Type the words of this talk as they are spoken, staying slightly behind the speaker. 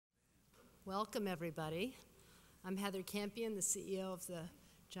Welcome, everybody. I'm Heather Campion, the CEO of the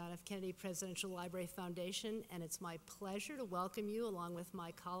John F. Kennedy Presidential Library Foundation, and it's my pleasure to welcome you, along with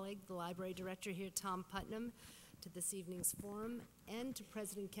my colleague, the library director here, Tom Putnam, to this evening's forum and to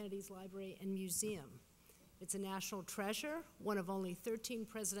President Kennedy's Library and Museum. It's a national treasure, one of only 13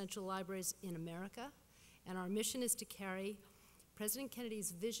 presidential libraries in America, and our mission is to carry President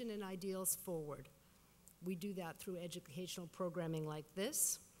Kennedy's vision and ideals forward. We do that through educational programming like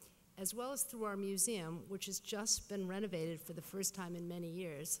this, as well as through our museum, which has just been renovated for the first time in many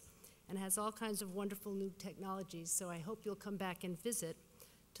years and has all kinds of wonderful new technologies, so I hope you'll come back and visit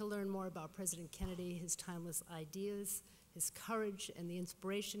to learn more about President Kennedy, his timeless ideas, his courage, and the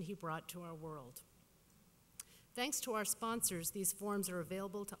inspiration he brought to our world. Thanks to our sponsors, these forums are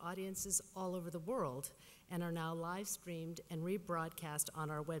available to audiences all over the world and are now live streamed and rebroadcast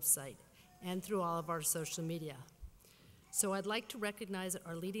on our website and through all of our social media. So I'd like to recognize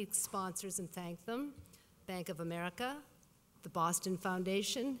our leading sponsors and thank them: Bank of America, the Boston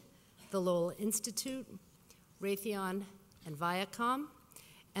Foundation, the Lowell Institute, Raytheon and Viacom,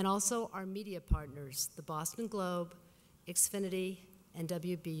 and also our media partners, the Boston Globe, Xfinity, and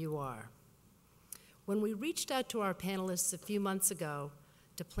WBUR. When we reached out to our panelists a few months ago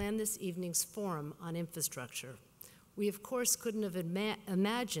to plan this evening's forum on infrastructure, we of course couldn't have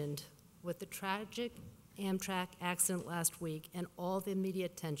imagined, with the tragic Amtrak accident last week and all the media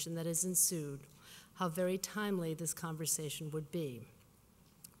attention that has ensued, how very timely this conversation would be.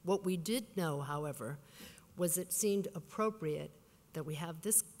 What we did know, however, was it seemed appropriate that we have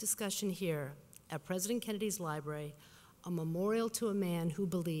this discussion here at President Kennedy's Library, a memorial to a man who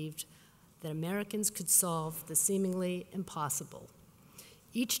believed that Americans could solve the seemingly impossible.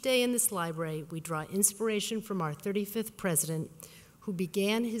 Each day in this library, we draw inspiration from our 35th president, who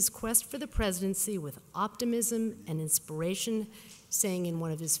began his quest for the presidency with optimism and inspiration, saying in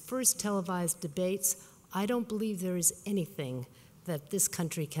one of his first televised debates, "I don't believe there is anything that this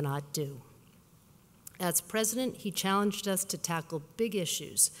country cannot do." As president, he challenged us to tackle big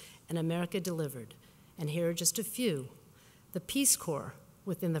issues, and America delivered. And here are just a few. The Peace Corps.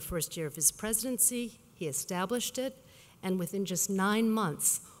 Within the first year of his presidency, he established it, and within just 9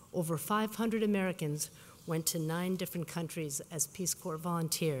 months, over 500 Americans went to 9 different countries as Peace Corps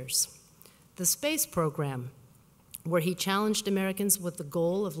volunteers. The space program, where he challenged Americans with the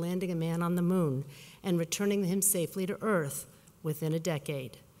goal of landing a man on the moon and returning him safely to Earth within a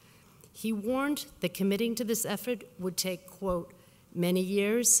decade. He warned that committing to this effort would take, quote, many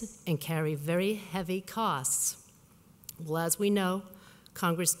years and carry very heavy costs. Well, as we know,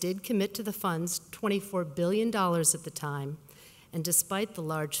 Congress did commit to the funds $24 billion at the time, and despite the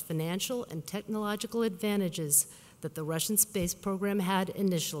large financial and technological advantages that the Russian space program had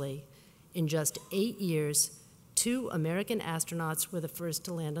initially, in just 8 years, 2 American astronauts were the first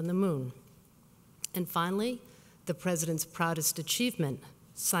to land on the moon. And finally, the president's proudest achievement,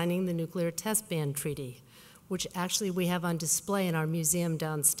 signing the Nuclear Test Ban Treaty, which actually we have on display in our museum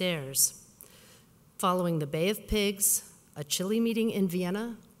downstairs. Following the Bay of Pigs, a chilly meeting in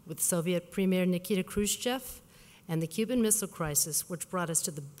Vienna with Soviet Premier Nikita Khrushchev, and the Cuban Missile Crisis, which brought us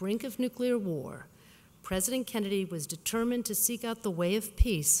to the brink of nuclear war, President Kennedy was determined to seek out the way of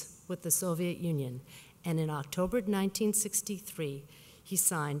peace with the Soviet Union, and in October 1963, he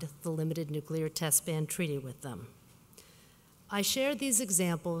signed the Limited Nuclear Test Ban Treaty with them. I share these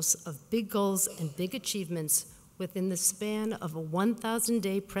examples of big goals and big achievements within the span of a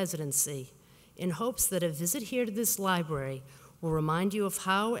 1,000-day presidency, in hopes that a visit here to this library will remind you of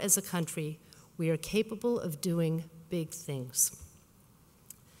how, as a country, we are capable of doing big things.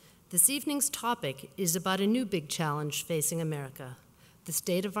 This evening's topic is about a new big challenge facing America, the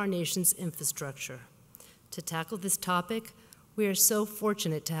state of our nation's infrastructure. To tackle this topic, we are so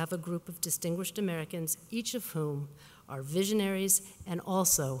fortunate to have a group of distinguished Americans, each of whom are visionaries and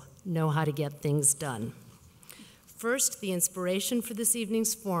also know how to get things done. First, the inspiration for this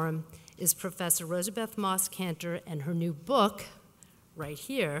evening's forum is Professor Rosabeth Kanter and her new book, right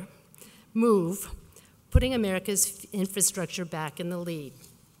here, Move, Putting America's Infrastructure Back in the Lead.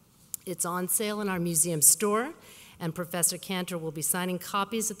 It's on sale in our museum store, and Professor Kanter will be signing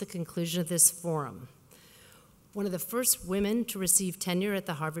copies at the conclusion of this forum. One of the first women to receive tenure at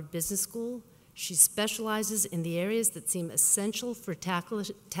the Harvard Business School, she specializes in the areas that seem essential for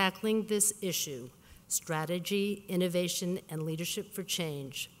tackling this issue: strategy, innovation, and leadership for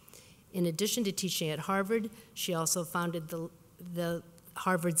change. In addition to teaching at Harvard, she also founded the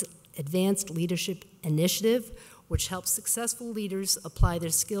Harvard's Advanced Leadership Initiative, which helps successful leaders apply their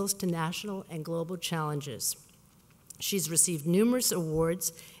skills to national and global challenges. She's received numerous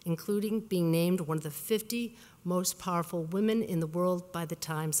awards, including being named one of the 50 most powerful women in the world by the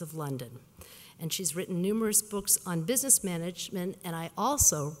Times of London. And she's written numerous books on business management, and I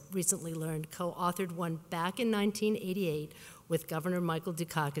also recently learned co-authored one back in 1988 with Governor Michael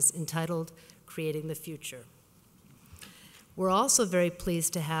Dukakis entitled Creating the Future. We're also very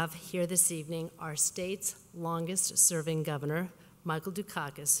pleased to have here this evening our state's longest-serving governor, Michael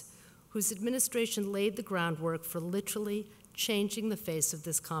Dukakis, whose administration laid the groundwork for literally changing the face of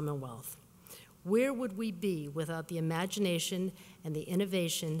this Commonwealth. Where would we be without the imagination and the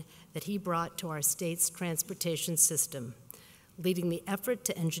innovation that he brought to our state's transportation system, leading the effort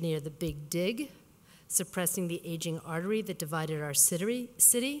to engineer the Big Dig, suppressing the aging artery that divided our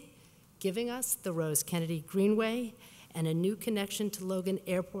city, giving us the Rose Kennedy Greenway, and a new connection to Logan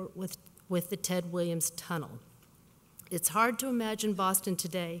Airport with the Ted Williams Tunnel. It's hard to imagine Boston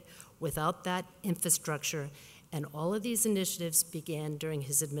today without that infrastructure, and all of these initiatives began during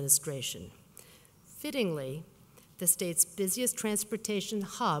his administration. Fittingly, the state's busiest transportation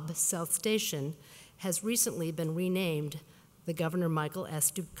hub, South Station, has recently been renamed the Governor Michael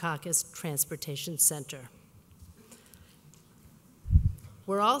S. Dukakis Transportation Center.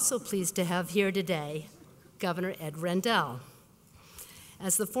 We're also pleased to have here today Governor Ed Rendell.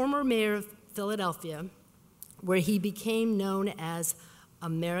 As the former mayor of Philadelphia, where he became known as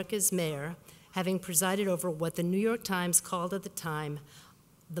America's mayor, having presided over what the New York Times called at the time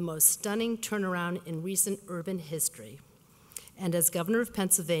the most stunning turnaround in recent urban history. And as governor of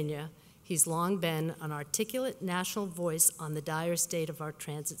Pennsylvania, he's long been an articulate national voice on the dire state of our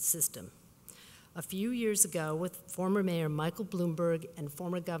transit system. A few years ago, with former Mayor Michael Bloomberg and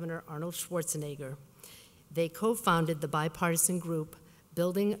former Governor Arnold Schwarzenegger, they co-founded the bipartisan group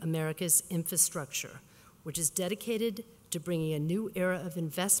Building America's Infrastructure, which is dedicated to bringing a new era of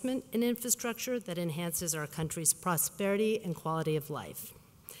investment in infrastructure that enhances our country's prosperity and quality of life.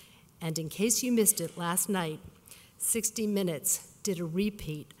 And in case you missed it last night, 60 Minutes did a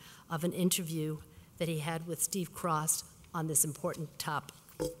repeat of an interview that he had with Steve Cross on this important topic.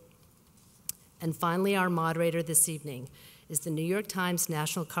 And finally, our moderator this evening is the New York Times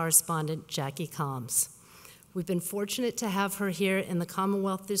national correspondent, Jackie Calmes. We've been fortunate to have her here in the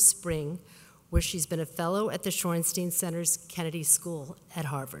Commonwealth this spring, where she's been a fellow at the Shorenstein Center's Kennedy School at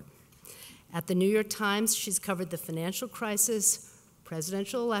Harvard. At the New York Times, she's covered the financial crisis,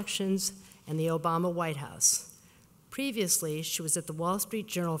 presidential elections, and the Obama White House. Previously, she was at the Wall Street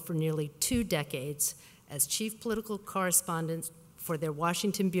Journal for nearly 2 decades as chief political correspondent for their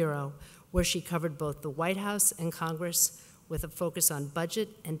Washington bureau, where she covered both the White House and Congress with a focus on budget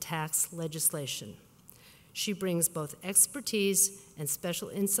and tax legislation. She brings both expertise and special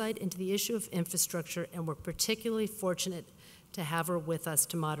insight into the issue of infrastructure, and we're particularly fortunate to have her with us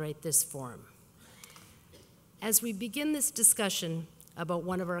to moderate this forum. As we begin this discussion about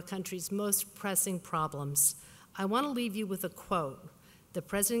one of our country's most pressing problems, I want to leave you with a quote that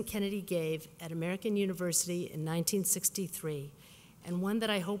President Kennedy gave at American University in 1963, and one that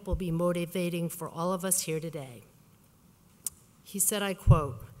I hope will be motivating for all of us here today. He said, I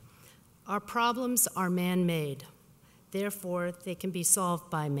quote, "Our problems are man-made, therefore they can be solved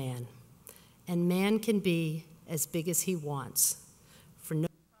by man, and man can be as big as he wants, for no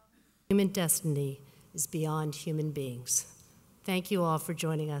human destiny is beyond human beings." Thank you all for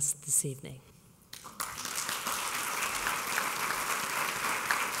joining us this evening.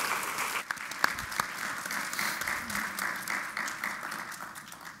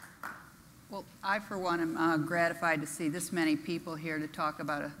 Well, I, for one, am gratified to see this many people here to talk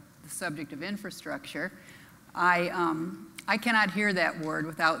about the subject of infrastructure. I cannot hear that word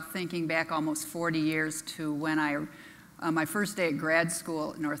without thinking back almost 40 years to when my first day at grad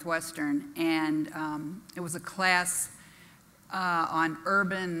school at Northwestern, and it was a class on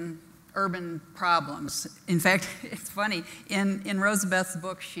urban problems. In fact, it's funny, in Rosabeth's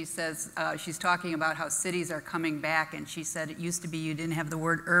book, she says, she's talking about how cities are coming back, and she said it used to be you didn't have the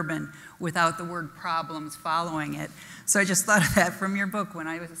word urban without the word problems following it. So I just thought of that from your book when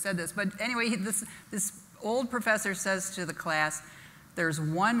I said this. But anyway, this old professor says to the class, "There's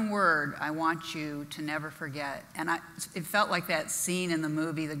one word I want you to never forget." And it felt like that scene in the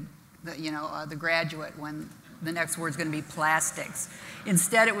movie, The Graduate, when the next word's going to be plastics.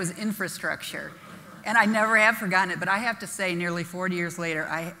 Instead, it was infrastructure. And I never have forgotten it, but I have to say, nearly 40 years later,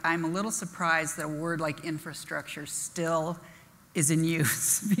 I'm a little surprised that a word like infrastructure still is in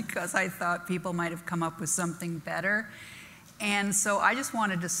use, because I thought people might have come up with something better. And so I just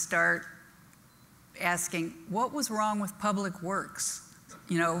wanted to start asking, what was wrong with public works,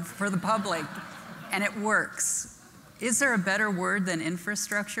 for the public? And it works. Is there a better word than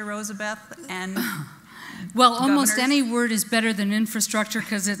infrastructure, Rosabeth? And Well, almost any word is better than infrastructure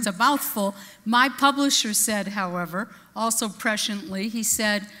because it's a mouthful. My publisher said, however, also presciently, he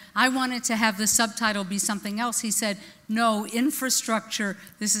said, I wanted to have the subtitle be something else. He said, no, infrastructure,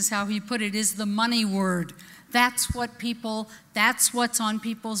 this is how he put it, is the money word. That's what's on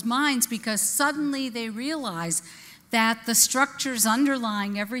people's minds, because suddenly they realize that the structures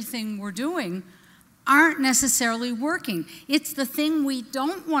underlying everything we're doing aren't necessarily working. It's the thing we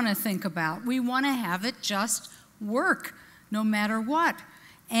don't want to think about. We want to have it just work, no matter what.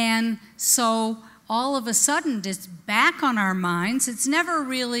 And so all of a sudden, it's back on our minds. It's never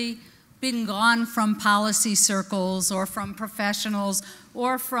really been gone from policy circles or from professionals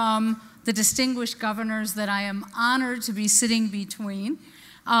or from the distinguished governors that I am honored to be sitting between.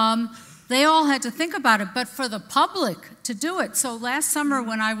 They all had to think about it, but for the public to do it. So last summer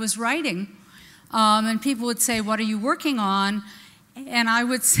when I was writing, and people would say, what are you working on? And I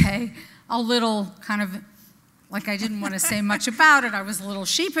would say a little kind of, like I didn't want to say much about it. I was a little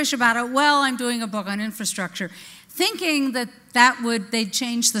sheepish about it. Well, I'm doing a book on infrastructure, thinking that they'd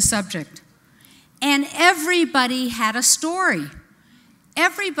change the subject. And everybody had a story.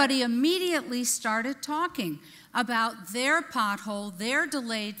 Everybody immediately started talking about their pothole, their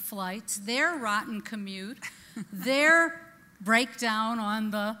delayed flights, their rotten commute, their breakdown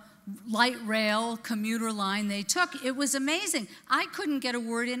on the light rail commuter line they took. It was amazing. I couldn't get a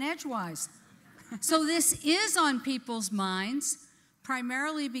word in edgewise. So this is on people's minds,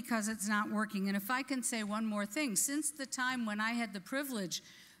 primarily because it's not working. And if I can say one more thing, since the time when I had the privilege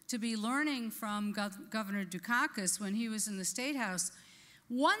to be learning from Governor Dukakis when he was in the State House,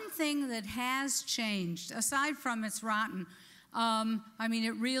 one thing that has changed, aside from it's rotten, I mean,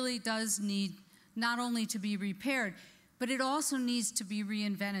 it really does need not only to be repaired, but it also needs to be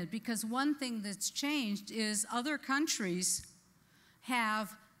reinvented, because one thing that's changed is other countries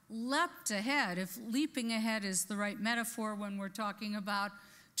have leapt ahead, if leaping ahead is the right metaphor when we're talking about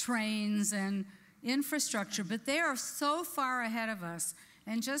trains and infrastructure, but they are so far ahead of us.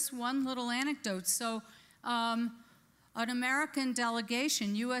 And just one little anecdote. So an American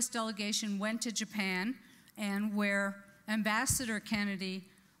delegation, U.S. delegation, went to Japan, and where Ambassador Kennedy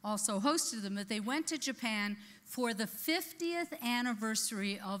also hosted them, but they went to Japan for the 50th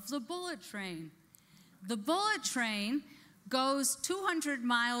anniversary of the bullet train. The bullet train goes 200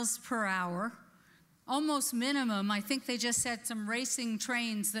 miles per hour, almost minimum. I think they just had some racing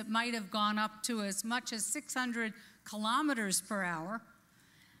trains that might have gone up to as much as 600 kilometers per hour.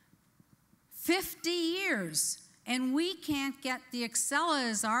 50 years. And we can't get the Excella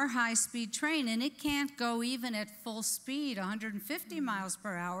as our high-speed train, and it can't go even at full speed, 150 miles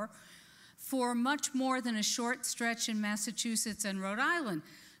per hour, for much more than a short stretch in Massachusetts and Rhode Island.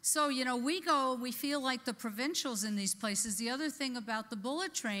 So, you know, we feel like the provincials in these places. The other thing about the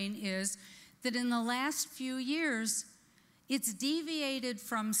bullet train is that in the last few years, it's deviated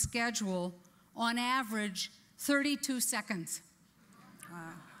from schedule on average 32 seconds.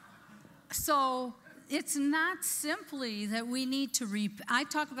 So it's not simply that we need to I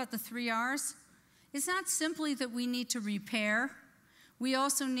talk about the 3 R's. It's not simply that we need to repair. We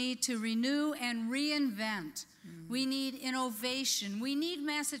also need to renew and reinvent. We need innovation. We need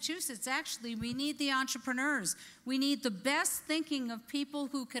Massachusetts, actually. We need the entrepreneurs. We need the best thinking of people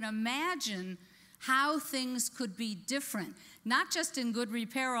who can imagine how things could be different. Not just in good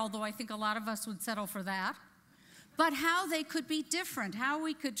repair, although I think a lot of us would settle for that, but how they could be different, how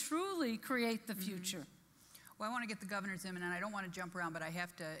we could truly create the future. Well, I want to get the governor's in, and I don't want to jump around, but I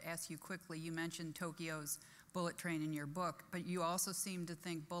have to ask you quickly. You mentioned Tokyo's bullet train in your book, but you also seem to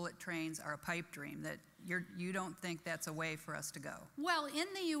think bullet trains are a pipe dream, that you don't think that's a way for us to go. Well, in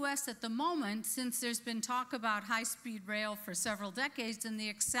the U.S. at the moment, since there's been talk about high-speed rail for several decades, and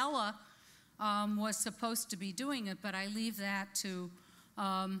the Excella was supposed to be doing it, but I leave that to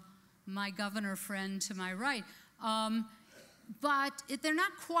my governor friend to my right. But they're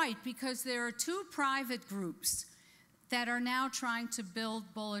not quite, because there are 2 private groups that are now trying to build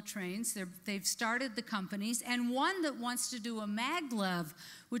bullet trains. They've started the companies, and one that wants to do a maglev,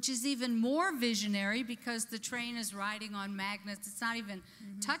 which is even more visionary because the train is riding on magnets. It's not even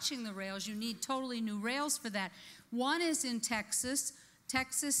touching the rails. You need totally new rails for that. One is in Texas,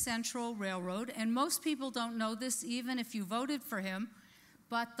 Texas Central Railroad, and most people don't know this even if you voted for him,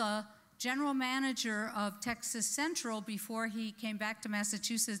 but the general manager of Texas Central before he came back to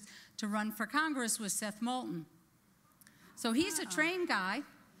Massachusetts to run for Congress was Seth Moulton. So he's a train guy.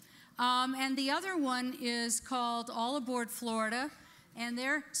 And the other one is called All Aboard Florida. And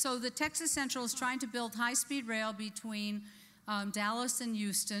so the Texas Central is trying to build high-speed rail between Dallas and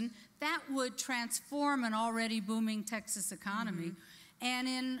Houston. That would transform an already booming Texas economy. And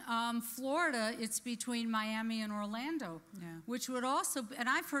in Florida, it's between Miami and Orlando, which would also, and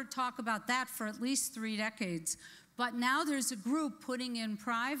I've heard talk about that for at least 3 decades. But now there's a group putting in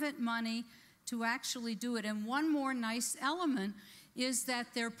private money to actually do it. And one more nice element is that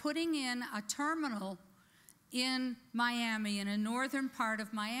they're putting in a terminal in Miami, in a northern part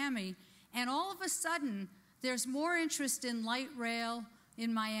of Miami. And all of a sudden, there's more interest in light rail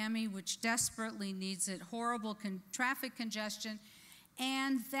in Miami, which desperately needs it, horrible traffic congestion.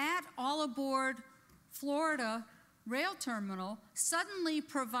 And that all aboard Florida rail terminal suddenly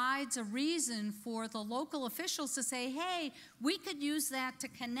provides a reason for the local officials to say, hey, we could use that to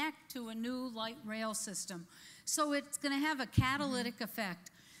connect to a new light rail system. So it's going to have a catalytic effect.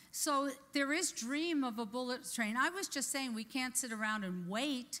 So there is dream of a bullet train. I was just saying we can't sit around and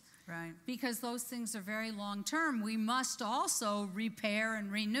wait, right, because those things are very long term. We must also repair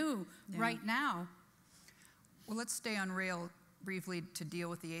and renew right now. Well, let's stay on rail briefly to deal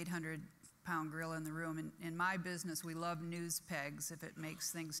with the 800-pound gorilla in the room. In my business, we love news pegs if it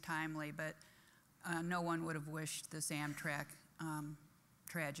makes things timely, but no one would have wished this Amtrak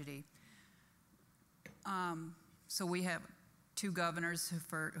tragedy. So we have 2 governors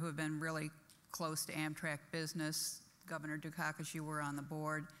who have been really close to Amtrak business. Governor Dukakis, you were on the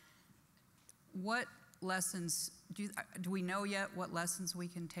board. What lessons, do we know yet what lessons we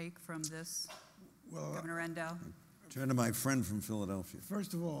can take from this, Governor Rendell? Turn to my friend from Philadelphia.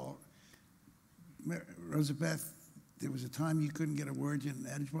 First of all, Rosabeth, there was a time you couldn't get a word in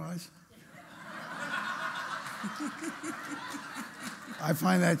edgewise. I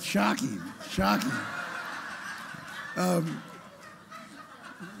find that shocking. I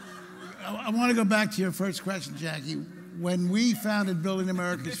want to go back to your first question, Jackie. When we founded Building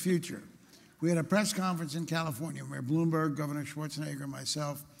America's Future, we had a press conference in California where Bloomberg, Governor Schwarzenegger, and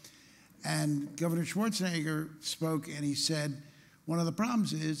myself, and Governor Schwarzenegger spoke and he said, one of the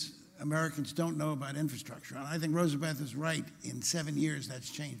problems is Americans don't know about infrastructure. And I think Rosabeth is right. In 7 years,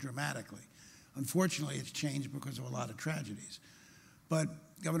 that's changed dramatically. Unfortunately, it's changed because of a lot of tragedies. But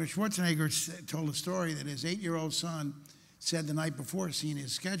Governor Schwarzenegger told a story that his 8-year-old son said the night before, seeing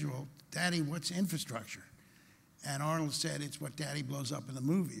his schedule, Daddy, what's infrastructure? And Arnold said, it's what Daddy blows up in the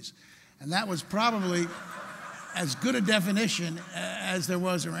movies. And that was probably as good a definition as there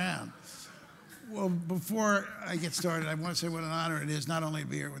was around. Well, before I get started, I want to say what an honor it is not only to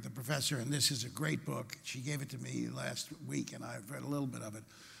be here with the professor, and this is a great book. She gave it to me last week, and I've read a little bit of it,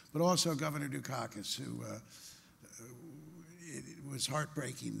 but also Governor Dukakis, who it was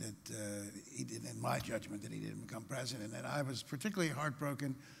heartbreaking that he did, in my judgment, that he didn't become president. And I was particularly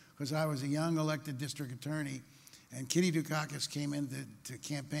heartbroken because I was a young elected district attorney, and Kitty Dukakis came in to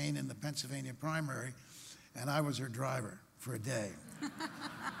campaign in the Pennsylvania primary, and I was her driver for a day.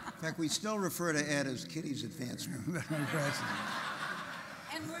 In fact, we still refer to Ed as Kitty's advancement. And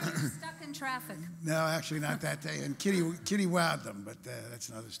were you stuck in traffic? No, actually not that day. And Kitty wowed them, but that's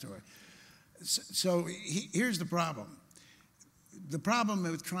another story. So here's the problem. The problem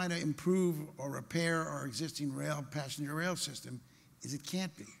with trying to improve or repair our existing passenger rail system is it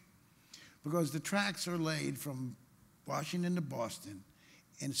can't be. Because the tracks are laid from Washington to Boston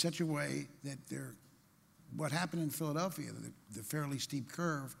in such a way that what happened in Philadelphia, the fairly steep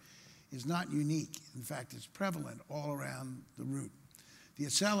curve, is not unique. In fact, it's prevalent all around the route. The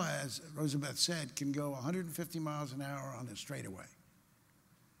Acela, as Rosabeth said, can go 150 miles an hour on the straightaway.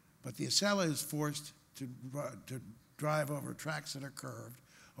 But the Acela is forced to drive over tracks that are curved,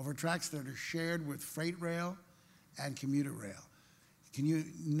 over tracks that are shared with freight rail and commuter rail.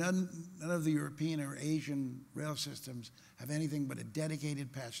 None of the European or Asian rail systems have anything but a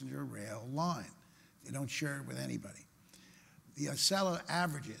dedicated passenger rail line. They don't share it with anybody. The Acela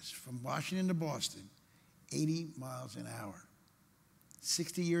averages from Washington to Boston 80 miles an hour.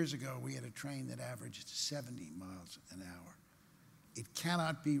 60 years ago, we had a train that averaged 70 miles an hour. It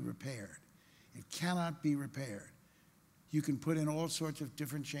cannot be repaired. It cannot be repaired. You can put in all sorts of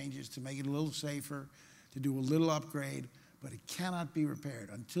different changes to make it a little safer, to do a little upgrade, but it cannot be repaired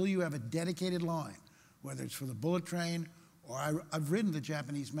until you have a dedicated line, whether it's for the bullet train or I've ridden the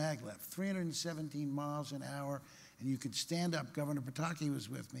Japanese maglev, 317 miles an hour, and you could stand up. Governor Pataki was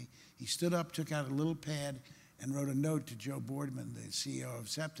with me. He stood up, took out a little pad, and wrote a note to Joe Boardman, the CEO of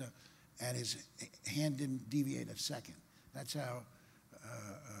SEPTA, and his hand didn't deviate a second. That's how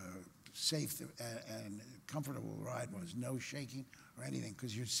safe and comfortable the ride was. No shaking or anything,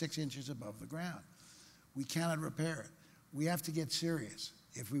 because you're 6 inches above the ground. We cannot repair it. We have to get serious.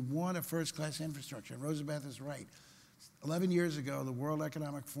 If we want a first-class infrastructure, and Rosabeth is right, 11 years ago, the World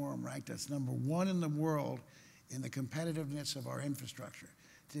Economic Forum ranked us #1 in the world in the competitiveness of our infrastructure.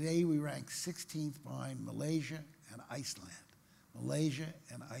 Today, we rank 16th behind Malaysia and Iceland. Malaysia,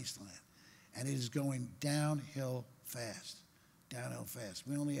 and Iceland. And it is going downhill fast, downhill fast.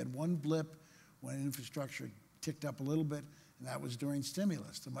 We only had one blip when infrastructure ticked up a little bit, and that was during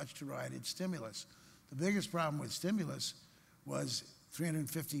stimulus, the much derided stimulus. The biggest problem with stimulus was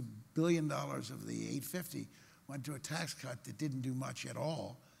 $350 billion of the $850 went to a tax cut that didn't do much at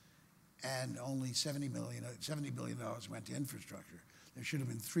all, and only $70 billion went to infrastructure. There should have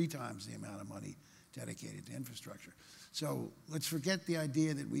been 3 times the amount of money dedicated to infrastructure. So let's forget the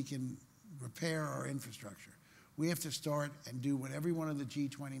idea that we can repair our infrastructure. We have to start and do what every one of the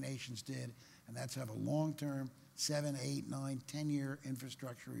G20 nations did, and that's have a long-term 7, 8, 9, 10-year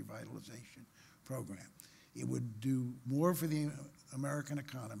infrastructure revitalization program. It would do more for the American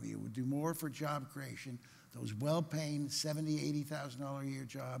economy. It would do more for job creation, those well-paying $70,000, $80,000 a year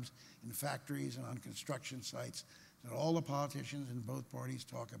jobs in factories and on construction sites that all the politicians in both parties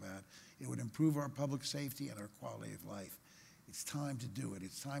talk about. It would improve our public safety and our quality of life. It's time to do it.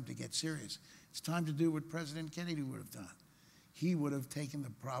 It's time to get serious. It's time to do what President Kennedy would have done. He would have taken the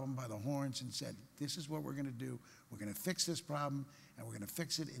problem by the horns and said, this is what we're going to do. We're going to fix this problem, and we're going to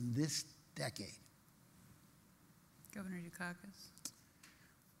fix it in this decade. Governor Dukakis.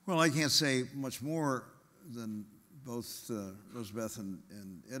 Well, I can't say much more than both Rosabeth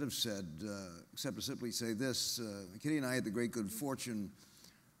and Ed have said, except to simply say this. Kitty and I had the great good fortune,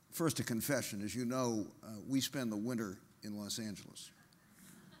 first a confession. As you know, we spend the winter in Los Angeles.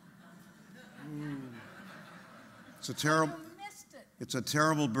 It's a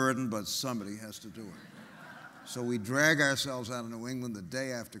terrible burden, but somebody has to do it. So we drag ourselves out of New England the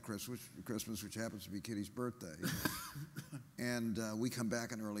day after Christmas, which happens to be Kitty's birthday. And we come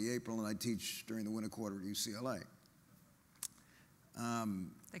back in early April, and I teach during the winter quarter at UCLA.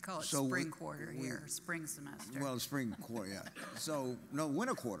 They call it spring quarter here, spring semester. Well, spring quarter, yeah. So, no,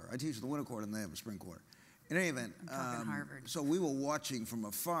 winter quarter. I teach the winter quarter, and they have a spring quarter. In any event, I'm talking Harvard. So we were watching from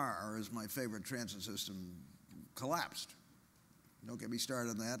afar as my favorite transit system collapsed. Don't get me started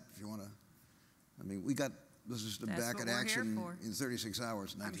on that if you want to. I mean, we got the system back in action in 36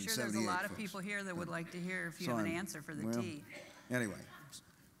 hours in 1978. I'm sure there's a lot of people here that would like to hear if you have an answer for the T. Anyway,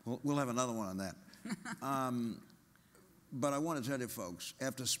 we'll have another one on that. But I want to tell you folks,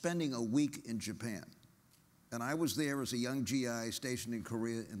 after spending a week in Japan, and I was there as a young GI stationed in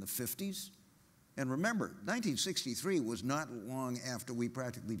Korea in the 50s, and remember, 1963 was not long after we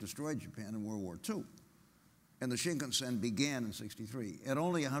practically destroyed Japan in World War II. And the Shinkansen began in 63 at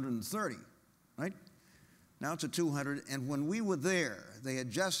only 130, right? Now it's at 200, and when we were there, they had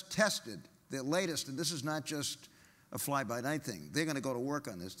just tested their latest, and this is not just a fly-by-night thing. They're going to go to work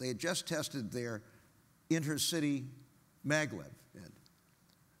on this. They had just tested their intercity maglev,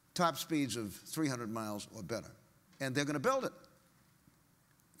 top speeds of 300 miles or better, and they're going to build it.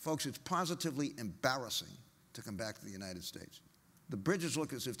 Folks, it's positively embarrassing to come back to the United States. The bridges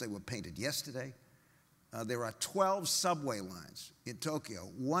look as if they were painted yesterday. There are 12 subway lines in Tokyo,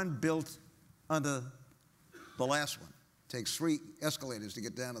 one built under the last one. It takes 3 escalators to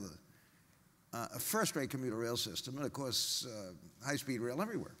get down to a first-rate commuter rail system, and of course, high-speed rail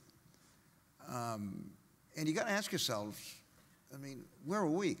everywhere. And you got to ask yourselves, I mean, where are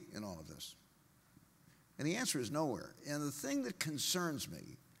we in all of this? And the answer is nowhere. And the thing that concerns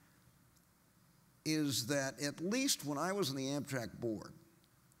me is that at least when I was on the Amtrak board,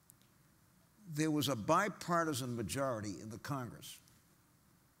 there was a bipartisan majority in the Congress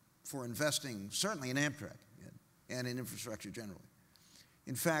for investing, certainly in Amtrak and in infrastructure generally.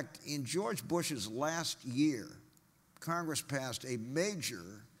 In fact, in George Bush's last year, Congress passed a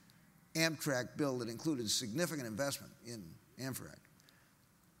major Amtrak bill that included significant investment in Amtrak.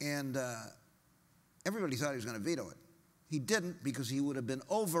 And everybody thought he was going to veto it. He didn't, because he would have been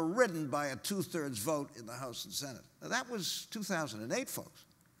overridden by a 2/3 vote in the House and Senate. Now, that was 2008, folks.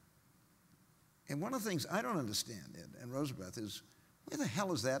 And one of the things I don't understand, Ed and Rosabeth, is where the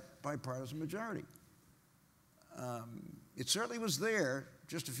hell is that bipartisan majority? It certainly was there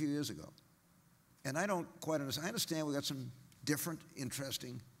just a few years ago. And I don't quite understand. I understand we got some different,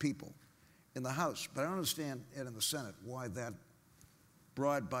 interesting people in the House, but I don't understand, Ed, in the Senate, why that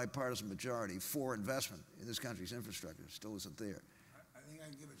broad bipartisan majority for investment in this country's infrastructure still isn't there. I think I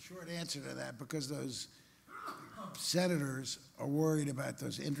can give a short answer to that, because those senators are worried about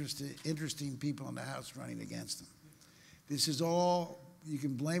those interesting people in the House running against them. This is all, you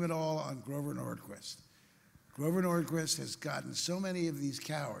can blame it all on Grover Nordquist. Grover Nordquist has gotten so many of these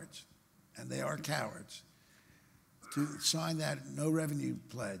cowards, and they are cowards, to sign that no revenue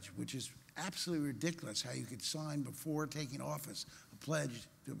pledge, which is absolutely ridiculous how you could sign before taking office a pledge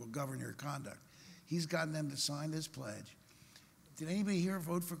that will govern your conduct. He's gotten them to sign this pledge. Did anybody here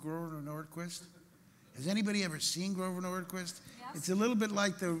vote for Grover Nordquist? Has anybody ever seen Grover Norquist? Yes. It's a little bit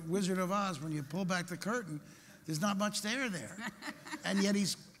like the Wizard of Oz. When you pull back the curtain, there's not much there. And yet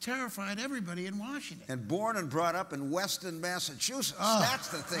he's terrified everybody in Washington. And born and brought up in Weston, Massachusetts. That's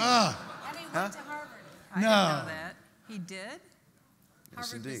the thing. And he went to Harvard. I didn't know that. He did? Yes,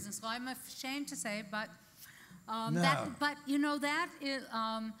 Harvard indeed. Business School. I'm ashamed to say, but No. that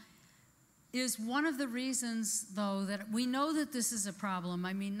is one of the reasons, though, that we know that this is a problem.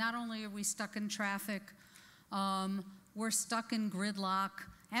 I mean, not only are we stuck in traffic, we're stuck in gridlock,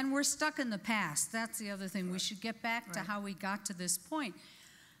 and we're stuck in the past. That's the other thing. We should get back to how we got to this point.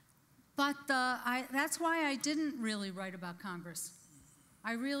 But that's why I didn't really write about Congress.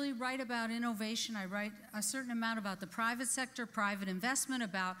 I really write about innovation. I write a certain amount about the private sector, private investment,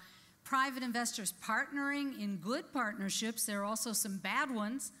 about private investors partnering in good partnerships. There are also some bad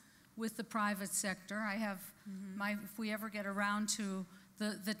ones with the private sector. I have if we ever get around to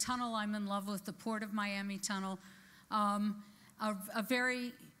the tunnel, I'm in love with the Port of Miami tunnel, a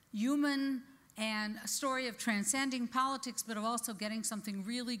very human and a story of transcending politics, but of also getting something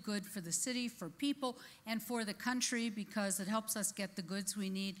really good for the city, for people, and for the country, because it helps us get the goods we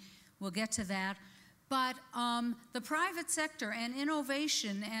need. We'll get to that. But the private sector and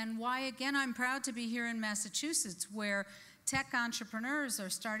innovation, and why, again, I'm proud to be here in Massachusetts, where tech entrepreneurs are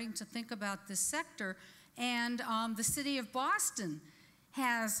starting to think about this sector, and the city of Boston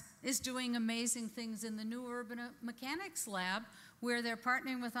is doing amazing things in the new urban mechanics lab, where they're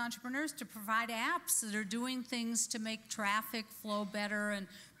partnering with entrepreneurs to provide apps that are doing things to make traffic flow better and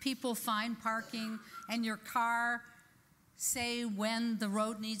people find parking, and your car say when the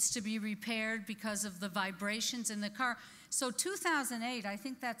road needs to be repaired because of the vibrations in the car. So 2008, I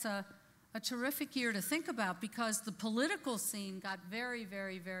think that's a terrific year to think about, because the political scene got very,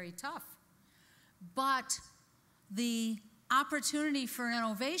 very, very tough. But the opportunity for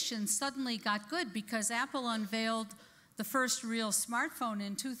innovation suddenly got good, because Apple unveiled the first real smartphone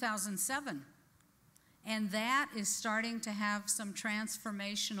in 2007. And that is starting to have some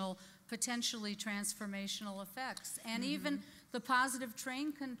potentially transformational effects. And even the positive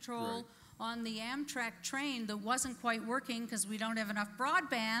train control on the Amtrak train that wasn't quite working because we don't have enough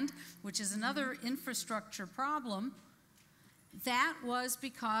broadband, which is another infrastructure problem, that was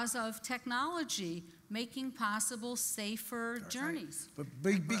because of technology making possible safer journeys. But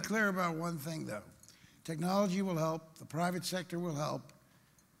be clear about one thing, though. Technology will help. The private sector will help.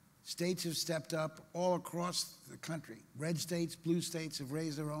 States have stepped up all across the country. Red states, blue states have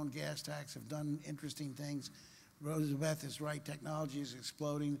raised their own gas tax, have done interesting things. Rosabeth is right. Technology is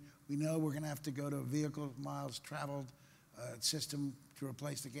exploding. We know we're going to have to go to a vehicle miles traveled system to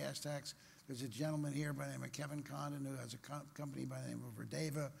replace the gas tax. There's a gentleman here by the name of Kevin Condon who has a company by the name of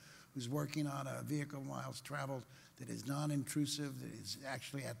Rosabeth, who's working on a vehicle miles traveled that is non-intrusive, that is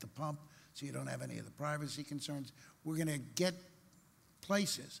actually at the pump, so you don't have any of the privacy concerns. We're going to get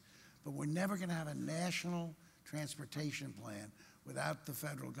places, but we're never going to have a national transportation plan without the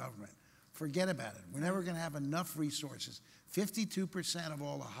federal government. Forget about it. We're never going to have enough resources. 52% of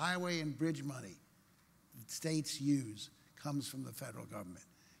all the highway and bridge money that states use comes from the federal government.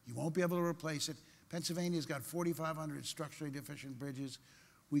 You won't be able to replace it. Pennsylvania's got 4,500 structurally deficient bridges.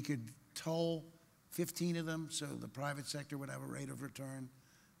 We could toll 15 of them so the private sector would have a rate of return.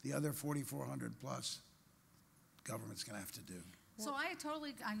 The other 4,400 plus, government's going to have to do. So I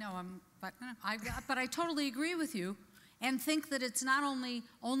totally agree with you, and think that it's not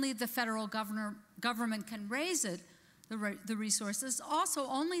only the federal government can raise it, the resources. Also,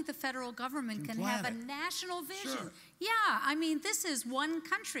 only the federal government can have a national vision. Sure. Yeah, I mean, this is one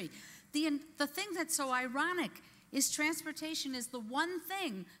country. The thing that's so ironic is transportation is the one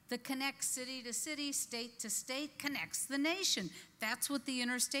thing that connects city to city, state to state, connects the nation. That's what the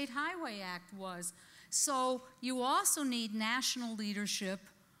Interstate Highway Act was. So you also need national leadership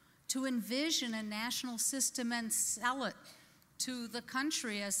to envision a national system and sell it to the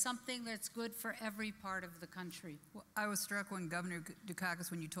country as something that's good for every part of the country. Well, I was struck when Governor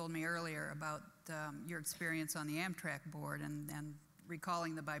Dukakis, when you told me earlier about your experience on the Amtrak board and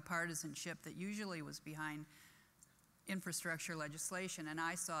recalling the bipartisanship that usually was behind infrastructure legislation, and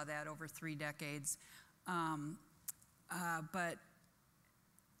I saw that over 3 decades. But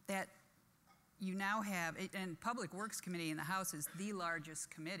that you now have, and Public Works Committee in the House is the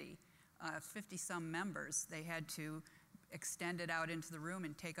largest committee, 50-some members. They had to extend it out into the room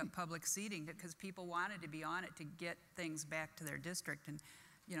and take up public seating because people wanted to be on it to get things back to their district. And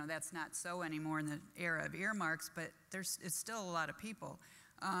you know, that's not so anymore in the era of earmarks, but it's still a lot of people.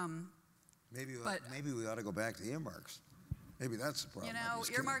 Maybe we ought to go back to earmarks. Maybe that's the problem. You know,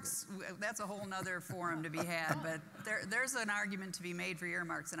 earmarks, that's a whole nother forum to be had, but there's an argument to be made for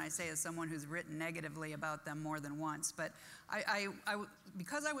earmarks, and I say as someone who's written negatively about them more than once. But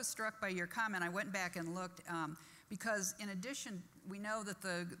because I was struck by your comment, I went back and looked, because in addition, we know that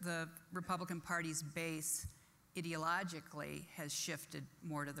the Republican Party's base ideologically has shifted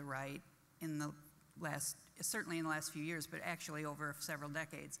more to the right in the certainly in the last few years, but actually over several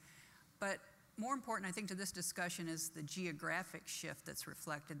decades. But more important, I think, to this discussion is the geographic shift that's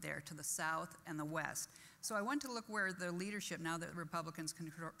reflected there to the South and the West. So I went to look where the leadership, now that Republicans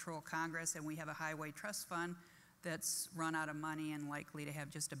control Congress and we have a highway trust fund that's run out of money and likely to have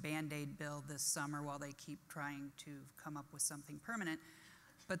just a Band-Aid bill this summer while they keep trying to come up with something permanent.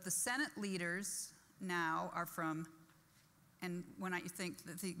 But the Senate leaders now are from, and when I think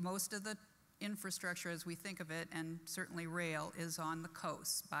that most of the infrastructure as we think of it, and certainly rail, is on the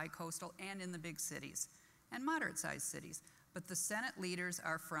coast, bi-coastal, and in the big cities, and moderate-sized cities. But the Senate leaders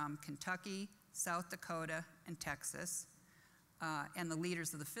are from Kentucky, South Dakota, and Texas, and the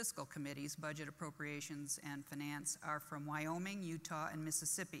leaders of the fiscal committees, budget, appropriations, and finance, are from Wyoming, Utah, and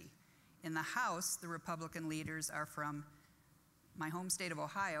Mississippi. In the House, the Republican leaders are from my home state of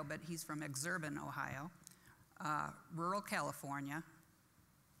Ohio, but he's from Exurban, Ohio, rural California,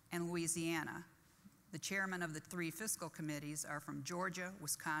 and Louisiana. The chairman of the 3 fiscal committees are from Georgia,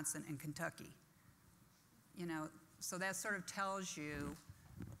 Wisconsin, and Kentucky. You know, so that sort of tells you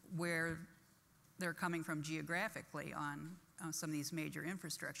where they're coming from geographically on some of these major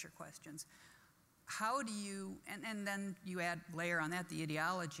infrastructure questions. How do you, and then you layer on that the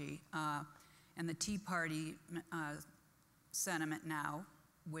ideology and the Tea Party sentiment now,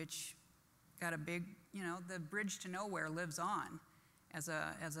 which got a big, you know, the bridge to nowhere lives on as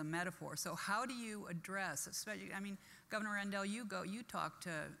a metaphor. So how do you address, especially, I mean, Governor Rendell, you talk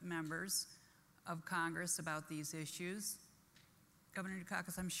to members of Congress about these issues. Governor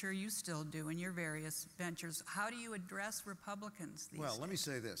Dukakis, I'm sure you still do in your various ventures. How do you address Republicans these days? Let me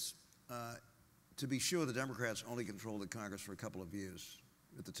say this. To be sure, the Democrats only controlled the Congress for a couple of years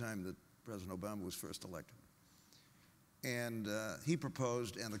at the time that President Obama was first elected. And he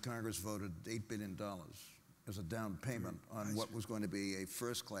proposed, and the Congress voted, $8 billion as a down payment on what was going to be a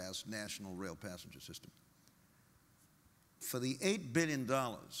first-class national rail passenger system. For the $8 billion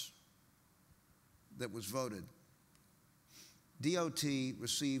that was voted, DOT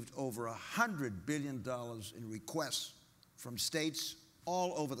received over $100 billion in requests from states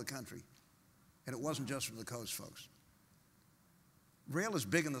all over the country. And it wasn't just from the coast, folks. Rail is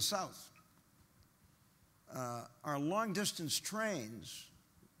big in the South. Our long-distance trains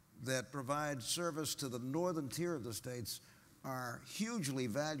that provide service to the northern tier of the states are hugely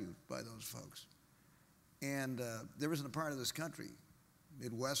valued by those folks. And there isn't a part of this country,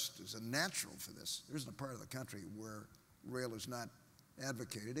 Midwest is a natural for this, there isn't a part of the country where rail is not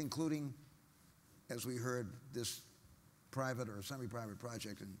advocated, including, as we heard, this private or semi-private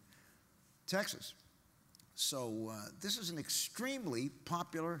project in Texas. So this is an extremely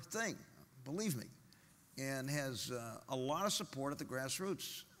popular thing, believe me, and has a lot of support at the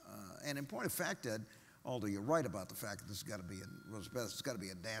grassroots. And in point of fact, Ed, although you're right about the fact that this has got to be, Rosabeth, it's got to be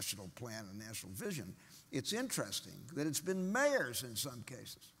a national plan, a national vision, it's interesting that it's been mayors in some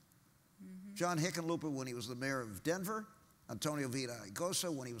cases. Mm-hmm. John Hickenlooper, when he was the mayor of Denver, Antonio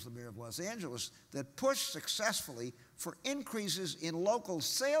Villaraigosa, when he was the mayor of Los Angeles, that pushed successfully for increases in local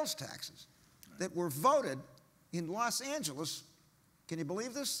sales taxes that were voted in Los Angeles. Can you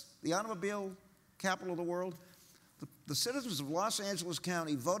believe this? The automobile capital of the world. The citizens of Los Angeles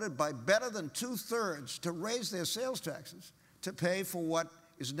County voted by better than 2/3 to raise their sales taxes to pay for what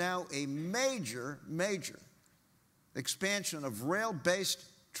is now a major, major expansion of rail-based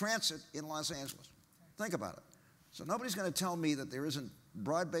transit in Los Angeles. Think about it. So nobody's going to tell me that there isn't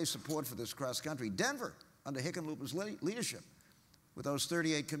broad-based support for this cross-country. Denver, under Hickenlooper's leadership, with those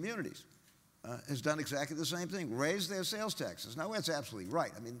 38 communities, has done exactly the same thing, raised their sales taxes. Now, that's absolutely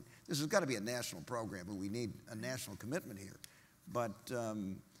right. I mean, this has got to be a national program, and we need a national commitment here. But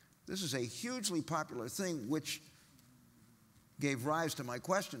this is a hugely popular thing, which gave rise to my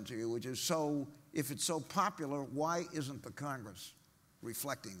question to you, which is, so if it's so popular, why isn't the Congress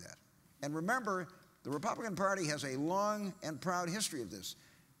reflecting that? And remember, the Republican Party has a long and proud history of this.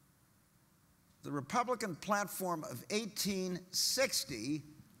 The Republican platform of 1860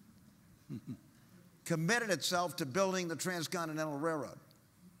 committed itself to building the Transcontinental Railroad.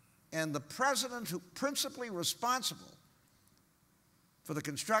 And the president who principally responsible for the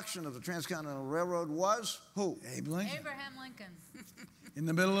construction of the Transcontinental Railroad was who? Abe Lincoln. Abraham Lincoln. In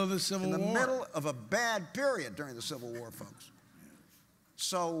the middle of the Civil War. In the middle of a bad period during the Civil War, folks.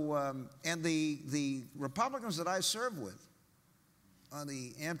 So, and the Republicans that I serve with on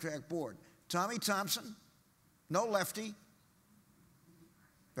the Amtrak board. Tommy Thompson, no lefty,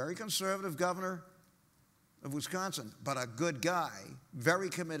 very conservative governor of Wisconsin, but a good guy, very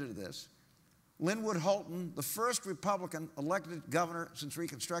committed to this. Linwood Holton, the first Republican elected governor since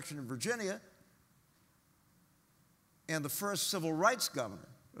Reconstruction in Virginia, and the first civil rights governor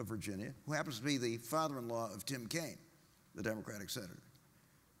of Virginia, who happens to be the father-in-law of Tim Kaine, the Democratic senator.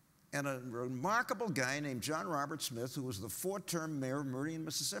 And a remarkable guy named John Robert Smith, who was the 4-term mayor of Meridian,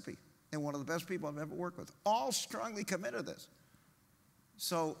 Mississippi, and one of the best people I've ever worked with, all strongly committed to this.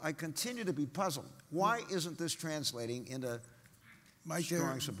 So I continue to be puzzled. Why isn't this translating into Mike,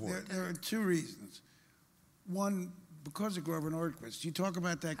 strong support? There are two reasons. One, because of Grover Nordquist. You talk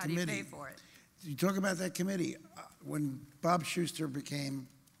about that committee. How do you pay for it? You talk about that committee. When Bob Schuster became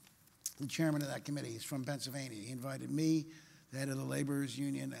the chairman of that committee, he's from Pennsylvania. He invited me, the head of the laborers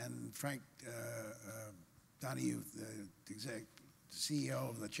union, and Frank Donahue, the CEO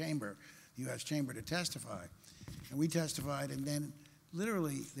of the chamber, the U.S. Chamber, to testify. And we testified, and then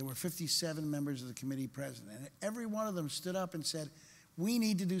literally there were 57 members of the committee present, and every one of them stood up and said, we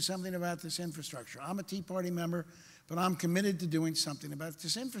need to do something about this infrastructure. I'm a Tea Party member, but I'm committed to doing something about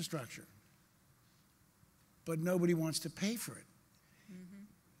this infrastructure. But nobody wants to pay for it.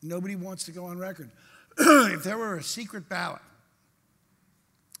 Mm-hmm. Nobody wants to go on record. If there were a secret ballot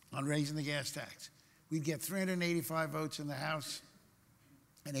on raising the gas tax, we'd get 385 votes in the House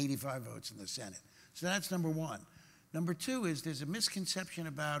and 85 votes in the Senate. So that's number one. Number two is there's a misconception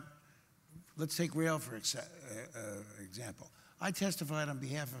about, let's take rail for example. I testified on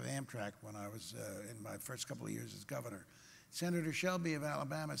behalf of Amtrak when I was in my first couple of years as governor. Senator Shelby of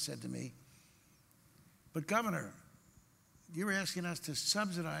Alabama said to me, but Governor, you're asking us to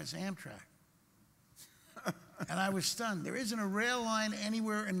subsidize Amtrak. And I was stunned. There isn't a rail line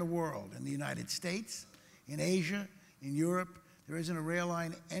anywhere in the world, in the United States, in Asia, in Europe. There isn't a rail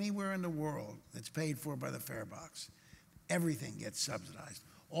line anywhere in the world that's paid for by the fare box. Everything gets subsidized.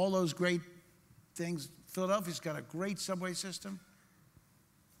 All those great things. Philadelphia's got a great subway system.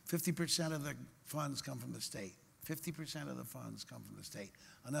 50% of the funds come from the state. 50% of the funds come from the state.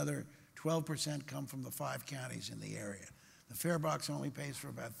 Another 12% come from the 5 counties in the area. The fare box only pays for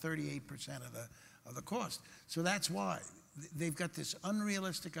about 38% of the cost. So that's why they've got this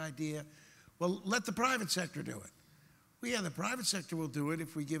unrealistic idea. Well, let the private sector do it. Well, yeah, the private sector will do it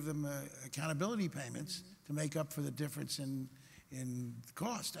if we give them accountability payments to make up for the difference in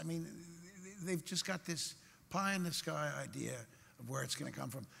cost. I mean, they've just got this pie-in-the-sky idea of where it's going to come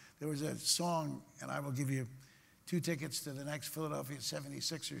from. There was a song, and I will give you 2 tickets to the next Philadelphia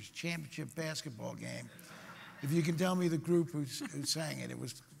 76ers championship basketball game. If you can tell me the group who sang it,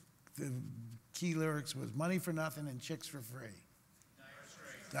 the key lyrics was "Money for nothing and chicks for free."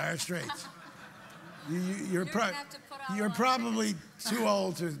 Dire Straits. You're probably too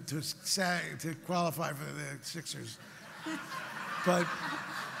old to qualify for the Sixers, but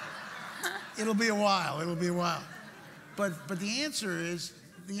it'll be a while. It'll be a while. But the answer is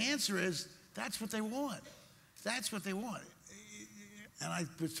that's what they want. That's what they want. And I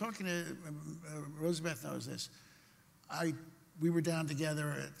was talking to, Rosabeth knows this. We were down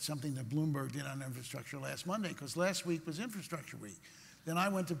together at something that Bloomberg did on infrastructure last Monday, because last week was Infrastructure Week. Then I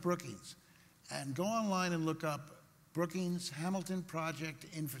went to Brookings. And go online and look up Brookings Hamilton Project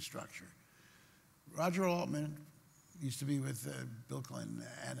Infrastructure. Roger Altman used to be with Bill Clinton.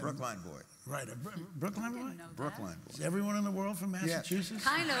 Brookline boy. Right, Brookline boy? Brookline boy. Is everyone in the world from Massachusetts? Yes.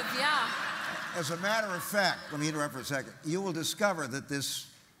 Kind of, yeah. As a matter of fact, let me interrupt for a second. You will discover that this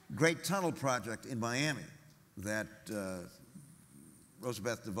great tunnel project in Miami that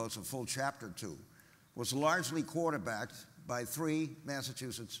Rosabeth devotes a full chapter to was largely quarterbacked by 3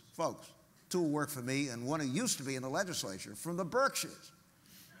 Massachusetts folks. 2 who work for me and 1 who used to be in the legislature from the Berkshires.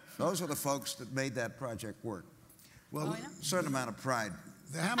 Those are the folks that made that project work. Well, a certain amount of pride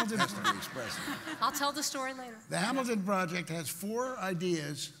the Hamilton has to be expressed. I'll tell the story later. The Hamilton Project has 4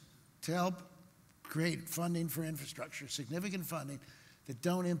 ideas to help create funding for infrastructure, significant funding that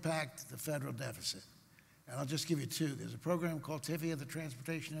don't impact the federal deficit. And I'll just give you 2. There's a program called TIFIA, the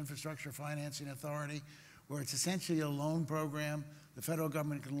Transportation Infrastructure Financing Authority, where it's essentially a loan program. The federal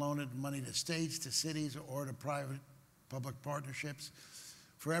government can loan money to states, to cities, or to private-public partnerships.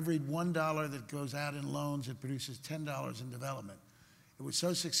 For every $1 that goes out in loans, it produces $10 in development. It was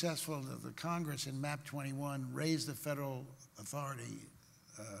so successful that the Congress in MAP 21 raised the federal authority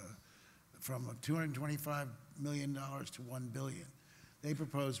from $225 million to $1 billion. They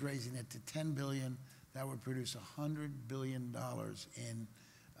proposed raising it to $10 billion. That would produce $100 billion in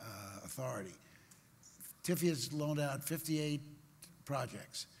authority. TIFIA has loaned out 58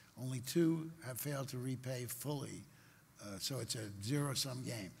 projects. Only 2 have failed to repay fully So it's a zero-sum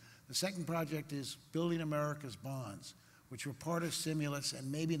game. The second project is Building America's Bonds, which were part of stimulus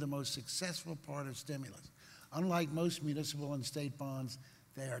and maybe the most successful part of stimulus. Unlike most municipal and state bonds,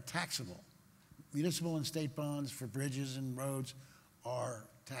 they are taxable. Municipal and state bonds for bridges and roads are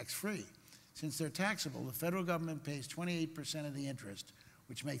tax-free. Since they're taxable, the federal government pays 28% of the interest,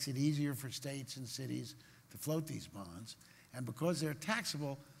 which makes it easier for states and cities to float these bonds. And because they're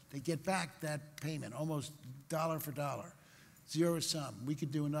taxable, they get back that payment almost dollar for dollar. Zero sum. We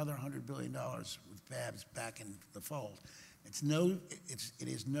could do another $100 billion with BABs back in the fold. It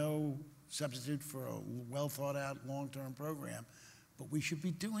is no substitute for a well-thought-out long-term program, but we should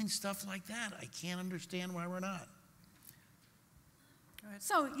be doing stuff like that. I can't understand why we're not.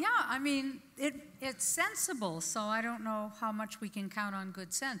 So, yeah, I mean, it's sensible, so I don't know how much we can count on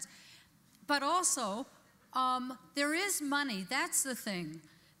good sense. But also, there is money. That's the thing.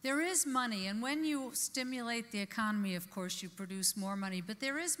 There is money, and when you stimulate the economy, of course, you produce more money, but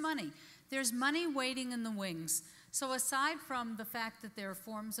there is money. There's money waiting in the wings. So aside from the fact that there are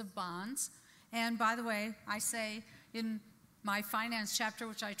forms of bonds, and by the way, I say in my finance chapter,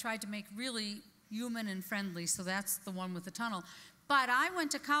 which I tried to make really human and friendly, so that's the one with the tunnel, but I went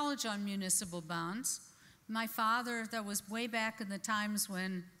to college on municipal bonds. My father, that was way back in the times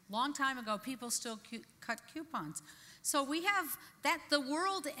when, long time ago, people still cut coupons. So we have that, the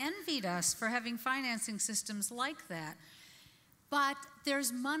world envied us for having financing systems like that. But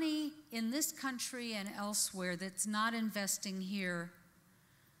there's money in this country and elsewhere that's not investing here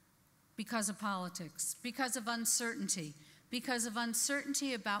because of politics, because of uncertainty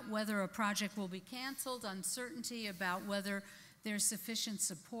about whether a project will be canceled, uncertainty about whether there's sufficient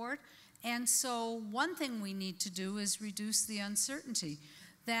support. And so one thing we need to do is reduce the uncertainty.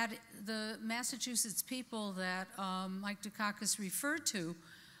 That the Massachusetts people that Mike Dukakis referred to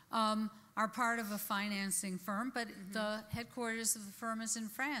are part of a financing firm, but the headquarters of the firm is in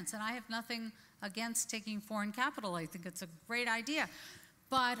France. And I have nothing against taking foreign capital. I think it's a great idea.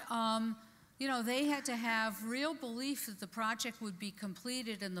 But, you know, they had to have real belief that the project would be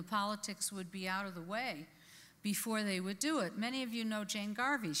completed and the politics would be out of the way before they would do it. Many of you know Jane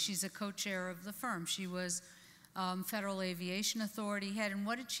Garvey. She's a co-chair of the firm. She was Federal Aviation Authority head. And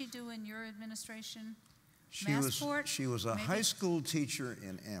what did she do in your administration? She was a high school teacher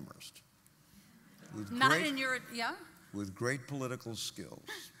in Amherst. With great political skills,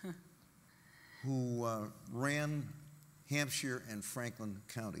 who ran Hampshire and Franklin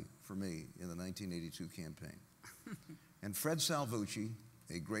County for me in the 1982 campaign. And Fred Salvucci,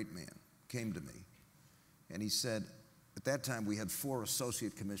 a great man, came to me, and he said, at that time we had 4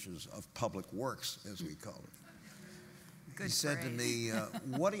 associate commissioners of public works, as we called it. He said to me,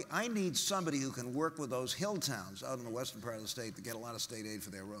 I need somebody who can work with those hill towns out in the western part of the state that get a lot of state aid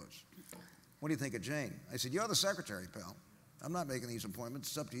for their roads. What do you think of Jane? I said, you're the secretary, pal. I'm not making these appointments.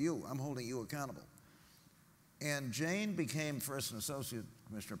 It's up to you. I'm holding you accountable. And Jane became first an associate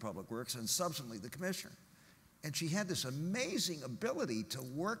commissioner of public works and subsequently the commissioner. And she had this amazing ability to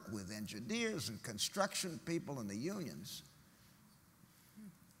work with engineers and construction people and the unions.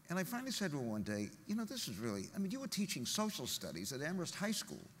 And I finally said to her one day, you know, this is really, I mean, you were teaching social studies at Amherst High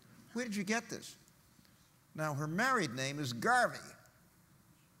School. Where did you get this? Now, her married name is Garvey.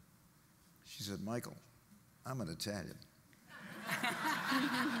 She said, Michael, I'm an Italian.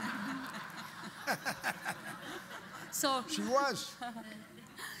 So she was.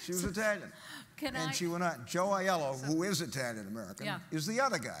 She was Italian. She went on. Joe Aiello, who is Italian-American, is the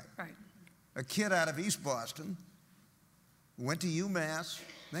other guy. Right. A kid out of East Boston, went to UMass,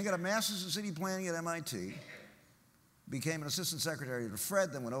 then got a master's in city planning at MIT, became an assistant secretary to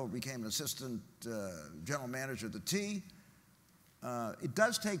Fred, then went over, became an assistant general manager at the T. It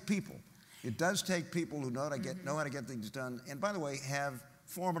does take people. It does take people who know how to get things done, and by the way, have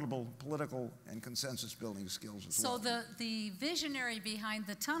formidable political and consensus building skills as well. So the visionary behind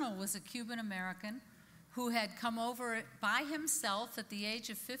the tunnel was a Cuban American who had come over by himself at the age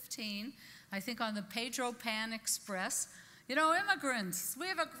of 15, I think on the Pedro Pan Express. You know, immigrants, we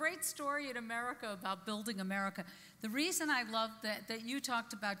have a great story in America about building America. The reason I love that you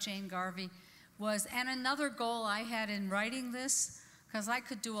talked about Jane Garvey was, and another goal I had in writing this, because I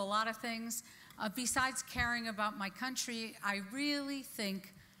could do a lot of things. Besides caring about my country, I really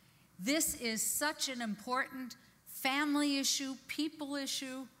think this is such an important family issue, people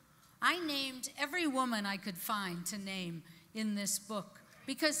issue. I named every woman I could find to name in this book,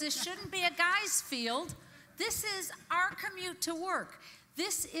 because this shouldn't be a guy's field. This is our commute to work.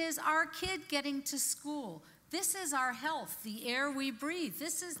 This is our kid getting to school. This is our health, the air we breathe.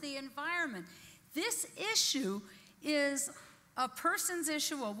 This is the environment. This issue is a person's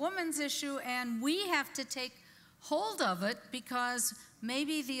issue, a woman's issue, and we have to take hold of it, because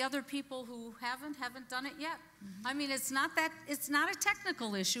maybe the other people who haven't done it yet. I mean, it's not a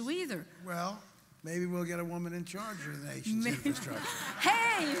technical issue either. Well, maybe we'll get a woman in charge of the nation's infrastructure.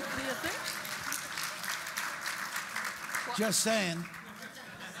 Hey, do you think? Just saying.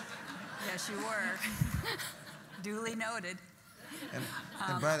 Yes, you were. Duly noted.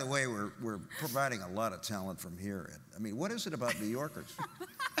 And by the way, we're providing a lot of talent from here. I mean, what is it about New Yorkers?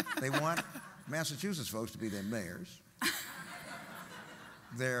 They want Massachusetts folks to be their mayors.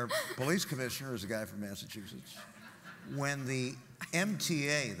 Their police commissioner is a guy from Massachusetts. When the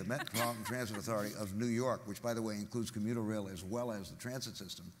MTA, the Metropolitan Transit Authority of New York, which by the way includes commuter rail as well as the transit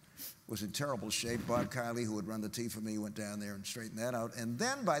system, was in terrible shape. Bob Kiley, who would run the T for me, went down there and straightened that out. And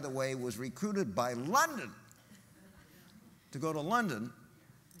then, by the way, was recruited by London to go to London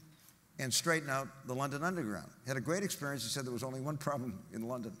and straighten out the London Underground. Had a great experience. He said there was only one problem in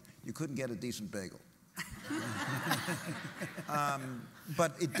London. You couldn't get a decent bagel.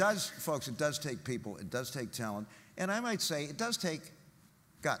 But it does, folks, it does take people, it does take talent, and I might say it does take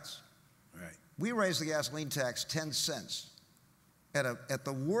guts. Right. We raised the gasoline tax 10 cents at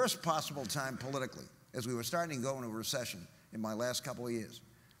the worst possible time politically, as we were starting to go into a recession in my last couple of years.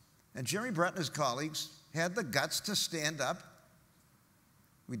 And Jerry Brett and his colleagues had the guts to stand up.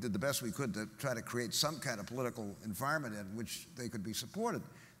 We did the best we could to try to create some kind of political environment in which they could be supported.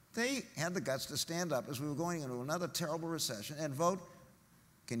 They had the guts to stand up as we were going into another terrible recession and vote,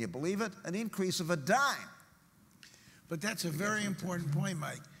 can you believe it, an increase of a dime. But that's a very important point,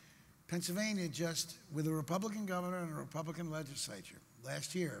 Mike. Pennsylvania just, with a Republican governor and a Republican legislature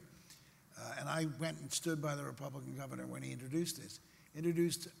last year, and I went and stood by the Republican governor when he introduced this,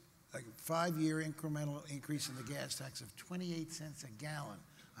 introduced a 5-year incremental increase in the gas tax of 28 cents a gallon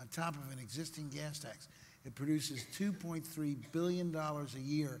on top of an existing gas tax. It produces $2.3 billion a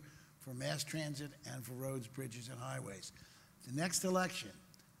year for mass transit and for roads, bridges, and highways. The next election,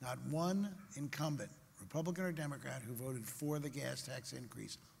 not one incumbent, Republican or Democrat, who voted for the gas tax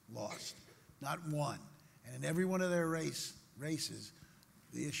increase lost. Not one. And in every one of their races,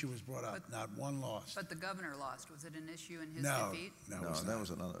 the issue was brought up. Not one lost. But the governor lost. Was it an issue in his No, defeat? no, No, that was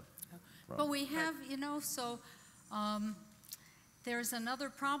another problem. But we have, you know, so there's another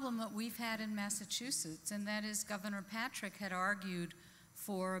problem that we've had in Massachusetts, and that is Governor Patrick had argued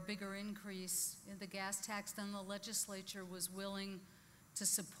for a bigger increase in the gas tax than the legislature was willing to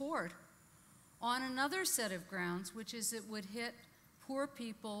support on another set of grounds, which is it would hit poor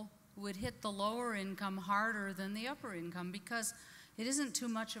people, would hit the lower income harder than the upper income, because it isn't too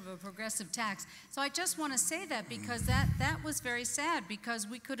much of a progressive tax. So I just want to say that because that was very sad, because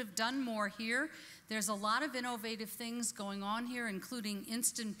we could have done more here. There's a lot of innovative things going on here, including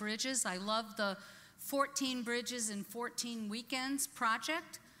instant bridges. I love the 14 bridges in 14 weekends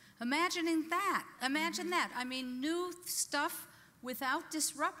project. Imagine that. I mean, new stuff without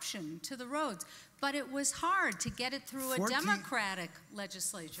disruption to the roads. But it was hard to get it through a Democratic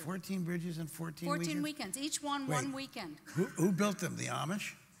legislature. 14 bridges and 14 weekends? 14 weekends, each one weekend. Who built them, the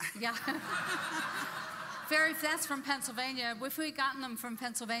Amish? Yeah. That's from Pennsylvania. If we had gotten them from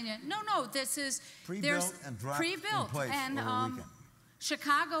Pennsylvania. No, this is Pre-built and dropped in place and over a weekend.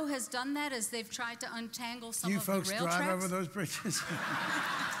 Chicago has done that as they've tried to untangle some of the rail tracks. You folks drive over those bridges?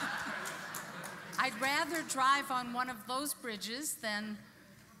 I'd rather drive on one of those bridges than,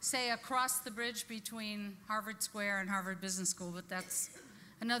 say, across the bridge between Harvard Square and Harvard Business School, but that's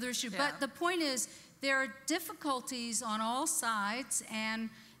another issue. Yeah. But the point is, there are difficulties on all sides, and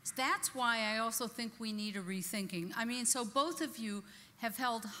that's why I also think we need a rethinking. I mean, so both of you have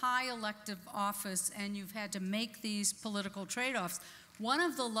held high elective office, and you've had to make these political trade-offs. One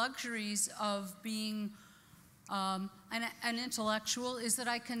of the luxuries of being an intellectual is that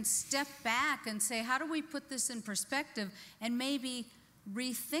I can step back and say, how do we put this in perspective and maybe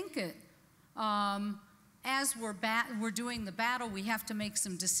rethink it? As we're doing the battle, we have to make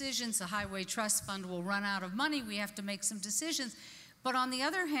some decisions. The Highway Trust Fund will run out of money. We have to make some decisions. But on the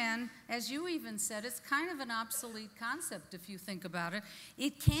other hand, as you even said, it's kind of an obsolete concept if you think about it.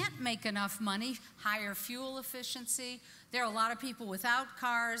 It can't make enough money, higher fuel efficiency. There are a lot of people without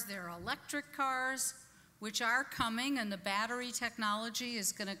cars. There are electric cars, which are coming, and the battery technology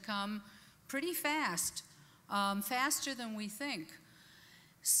is going to come pretty fast, faster than we think.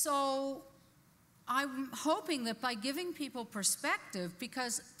 So I'm hoping that by giving people perspective,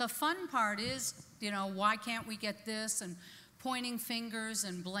 because the fun part is, you know, why can't we get this, and pointing fingers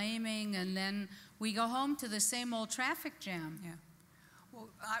and blaming, and then we go home to the same old traffic jam. Yeah. Well,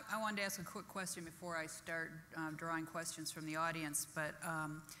 I wanted to ask a quick question before I start drawing questions from the audience, but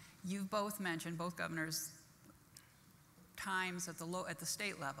you've both mentioned, both governors, times at the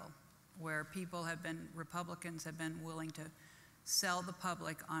state level where Republicans have been willing to sell the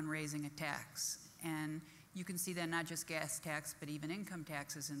public on raising a tax. And you can see that not just gas tax, but even income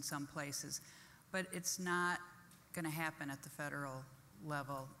taxes in some places. But it's not going to happen at the federal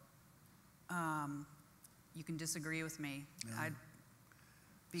level. You can disagree with me. Yeah. I'd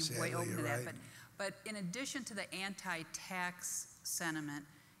be Sadly, way open to that. Right. But in addition to the anti-tax sentiment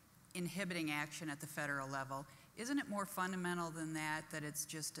inhibiting action at the federal level, isn't it more fundamental than that, that it's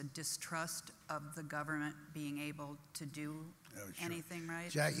just a distrust of the government being able to do anything right?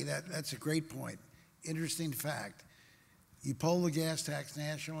 Jackie, that's a great point. Interesting fact. You poll the gas tax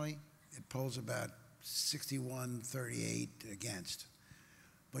nationally, it polls about 61-38 against.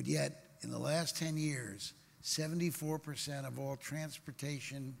 But yet, in the last 10 years, 74% of all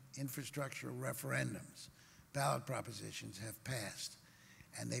transportation infrastructure referendums, ballot propositions, have passed.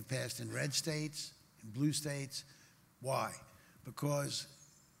 And they've passed in red states, in blue states. Why? Because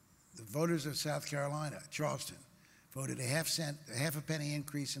the voters of South Carolina, Charleston, voted a half a penny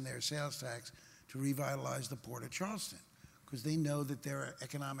increase in their sales tax to revitalize the port of Charleston, because they know that their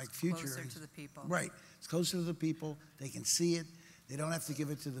economic future is closer to the people. Right. It's closer to the people. They can see it. They don't have to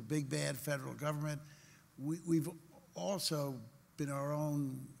give it to the big bad federal government. We've also been our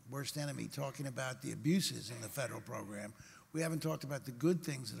own worst enemy, talking about the abuses in the federal program. We haven't talked about the good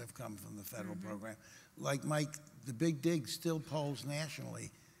things that have come from the federal program. Like Mike, the Big Dig still polls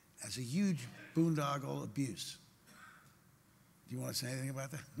nationally as a huge boondoggle abuse. Do you want to say anything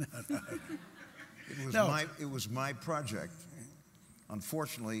about that? No. It was my project.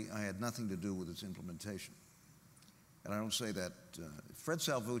 Unfortunately, I had nothing to do with its implementation. And I don't say that. If Fred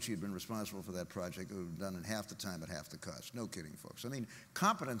Salvucci had been responsible for that project, it would have been done in half the time at half the cost. No kidding, folks. I mean,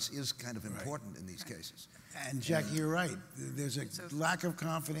 competence is kind of important in these cases. And Jackie, you're right. There's a lack of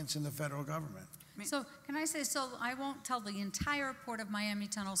confidence in the federal government. So can I say, so I won't tell the entire Port of Miami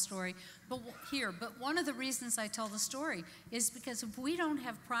Tunnel story but one of the reasons I tell the story is because if we don't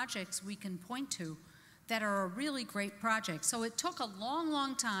have projects we can point to that are a really great project. So it took a long,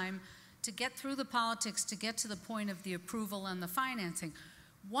 long time to get through the politics to get to the point of the approval and the financing.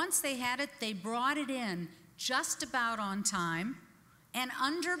 Once they had it, they brought it in just about on time and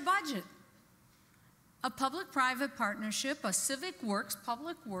under budget. A public-private partnership, a civic works,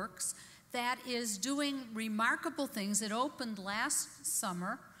 public works, that is doing remarkable things. It opened last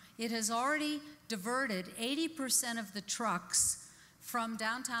summer. It has already diverted 80% of the trucks from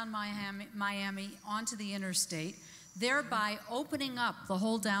downtown Miami onto the interstate, thereby opening up the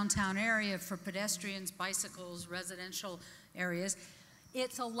whole downtown area for pedestrians, bicycles, residential areas.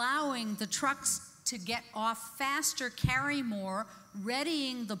 It's allowing the trucks to get off faster, carry more,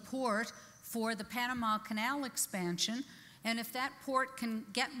 readying the port for the Panama Canal expansion. And if that port can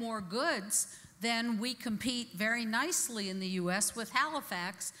get more goods, then we compete very nicely in the U.S. with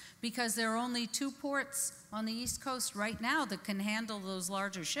Halifax, because there are only 2 ports on the East Coast right now that can handle those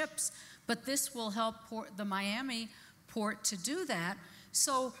larger ships. But this will help the Miami port to do that.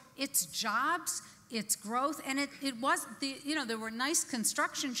 So it's jobs, it's growth, and there were nice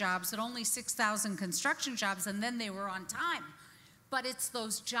construction jobs, at only 6,000 construction jobs, and then they were on time. But it's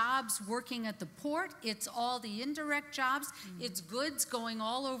those jobs working at the port, it's all the indirect jobs, it's goods going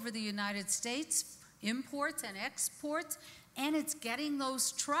all over the United States, imports and exports, and it's getting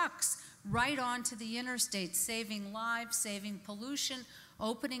those trucks right onto the interstate, saving lives, saving pollution,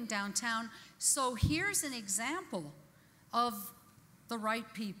 opening downtown. So here's an example of the right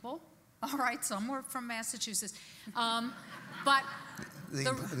people. All right, somewhere from Massachusetts. But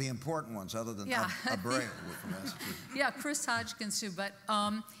the important ones, other than Abreu from Massachusetts. Yeah, Chris Hodgkins too. But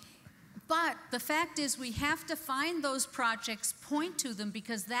the fact is, we have to find those projects, point to them,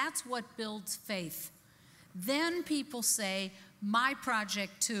 because that's what builds faith. Then people say, my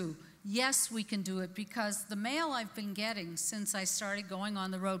project too. Yes, we can do it, because the mail I've been getting since I started going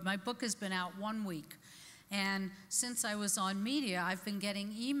on the road, my book has been out 1 week, and since I was on media, I've been getting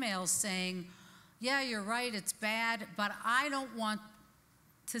emails saying, yeah, you're right, it's bad, but I don't want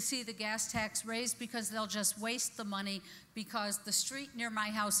to see the gas tax raised because they'll just waste the money because the street near my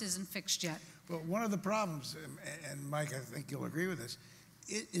house isn't fixed yet. But one of the problems, and Mike, I think you'll agree with this,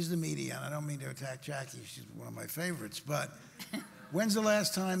 is the media. And I don't mean to attack Jackie, she's one of my favorites, but when's the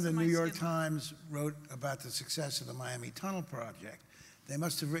last time the New York Times wrote about the success of the Miami Tunnel project? They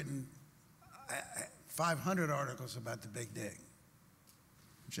must have written 500 articles about the Big Dig.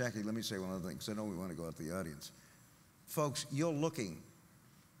 Jackie, let me say one other thing, because I know we want to go out to the audience. Folks, you're looking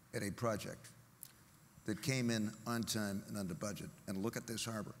at a project that came in on time and under budget, and look at this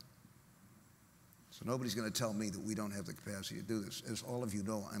harbor. So nobody's going to tell me that we don't have the capacity to do this. As all of you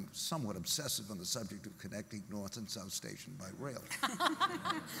know, I'm somewhat obsessive on the subject of connecting North and South Station by rail.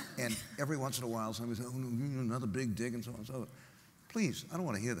 And every once in a while, somebody says, oh, another big dig and so on and so on. Please, I don't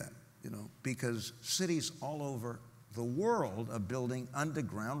want to hear that, because cities all over the world are building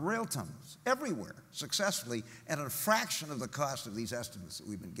underground rail tunnels everywhere, successfully, and at a fraction of the cost of these estimates that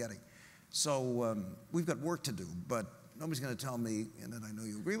we've been getting. So we've got work to do, but nobody's going to tell me, and then I know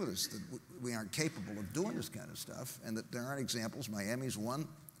you agree with us, that we aren't capable of doing this kind of stuff, and that there aren't examples. Miami's one,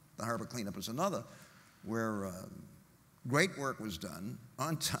 the harbor cleanup is another, where great work was done,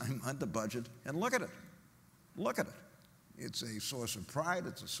 on time, under budget, and look at it. Look at it. It's a source of pride,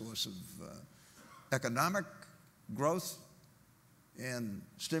 it's a source of economic growth and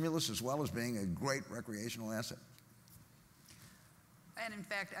stimulus, as well as being a great recreational asset. And in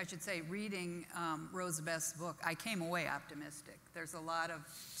fact, I should say, reading Rosabeth's book, I came away optimistic. There's a lot of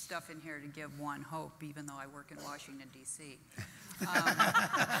stuff in here to give one hope, even though I work in Washington, D.C.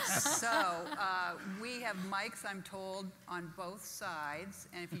 We have mics, I'm told, on both sides.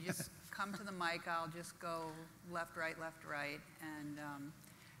 And if you just come to the mic, I'll just go left, right, and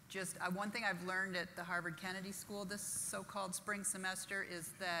one thing I've learned at the Harvard Kennedy School this so-called spring semester is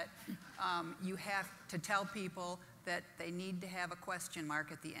that you have to tell people that they need to have a question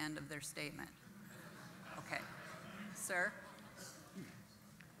mark at the end of their statement. Okay. Sir?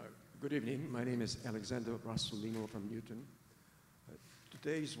 Good evening. My name is Alexander Rasolino from Newton.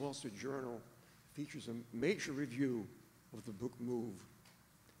 Today's Wall Street Journal features a major review of the book Move.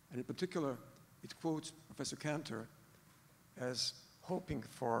 And in particular, it quotes Professor Kanter as hoping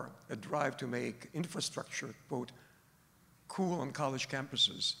for a drive to make infrastructure, quote, cool on college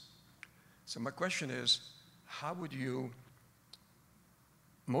campuses. So my question is, how would you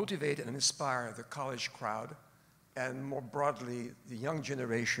motivate and inspire the college crowd and more broadly the young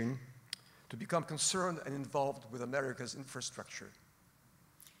generation to become concerned and involved with America's infrastructure?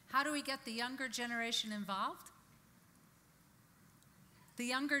 How do we get the younger generation involved? The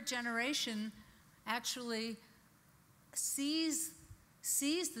younger generation actually sees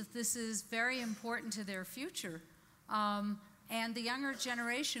that this is very important to their future. And the younger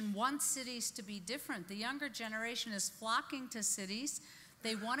generation wants cities to be different. The younger generation is flocking to cities.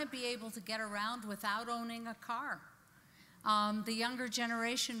 They want to be able to get around without owning a car. The younger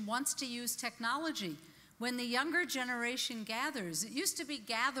generation wants to use technology. When the younger generation gathers, it used to be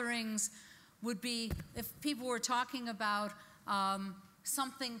gatherings would be, if people were talking about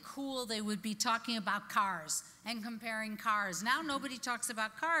something cool, they would be talking about cars and comparing cars. Now nobody talks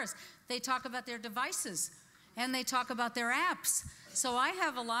about cars. They talk about their devices and they talk about their apps. So I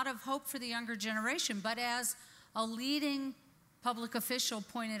have a lot of hope for the younger generation, but as a leading public official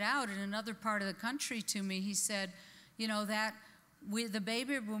pointed out in another part of the country to me, he said, that the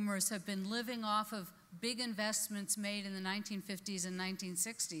baby boomers have been living off of big investments made in the 1950s and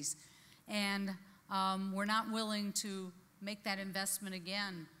 1960s, and we're not willing to make that investment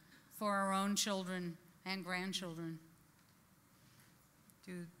again for our own children and grandchildren.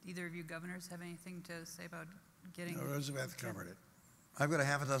 Do either of you governors have anything to say about getting... No, Rosabeth covered it. I've got a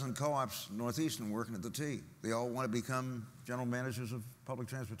half a dozen co-ops northeastern working at the T. They all want to become general managers of public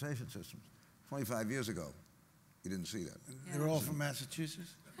transportation systems. 25 years ago, you didn't see that. Yeah. They're all from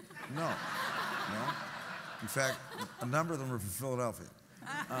Massachusetts? No. In fact, a number of them are from Philadelphia.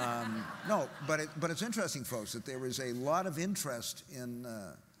 No, but it's interesting, folks, that there is a lot of interest in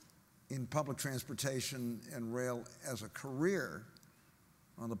public transportation and rail as a career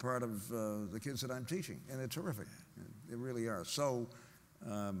on the part of the kids that I'm teaching, and they're terrific. They really are. So,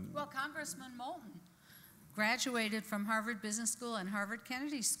 well, Congressman Moulton graduated from Harvard Business School and Harvard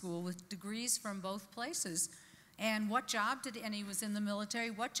Kennedy School with degrees from both places. And and he was in the military,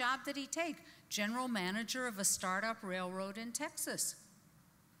 what job did he take? General manager of a startup railroad in Texas.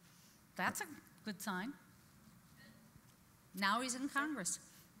 That's a good sign. Now he's in Congress.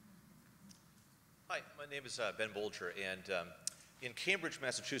 Hi, my name is Ben Bolger, and in Cambridge,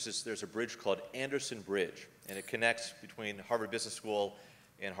 Massachusetts, there's a bridge called Anderson Bridge, and it connects between Harvard Business School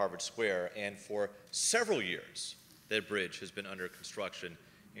and Harvard Square, and for several years, that bridge has been under construction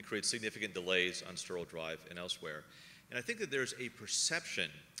and creates significant delays on Sterl Drive and elsewhere. And I think that there's a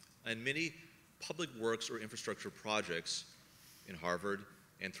perception in many public works or infrastructure projects in Harvard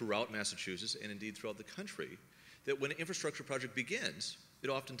and throughout Massachusetts, and indeed throughout the country, that when an infrastructure project begins, it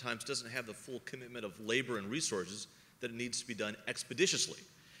oftentimes doesn't have the full commitment of labor and resources that it needs to be done expeditiously.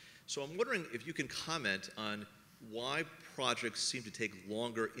 So I'm wondering if you can comment on why projects seem to take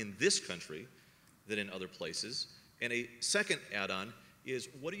longer in this country than in other places. And a second add-on is,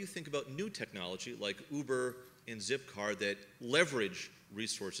 what do you think about new technology like Uber and Zipcar that leverage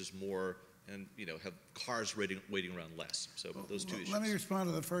resources more and have cars waiting around less. So those two issues. Let me respond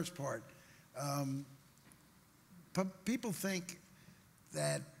to the first part. People think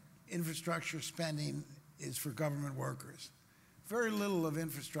that infrastructure spending is for government workers. Very little of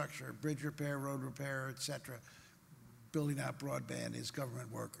infrastructure, bridge repair, road repair, et cetera, building out broadband is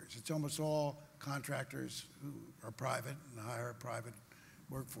government workers. It's almost all contractors who are private and hire a private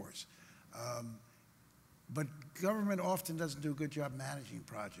workforce. But government often doesn't do a good job managing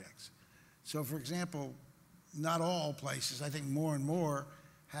projects. So for example, not all places, I think more and more,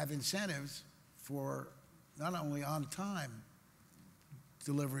 have incentives for not only on-time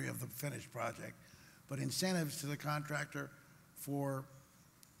delivery of the finished project, but incentives to the contractor for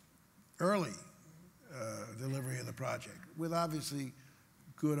early delivery of the project, with obviously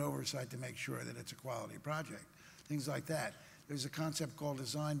good oversight to make sure that it's a quality project, things like that. There's a concept called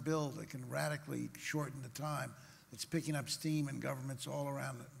design build that can radically shorten the time. It's picking up steam in governments all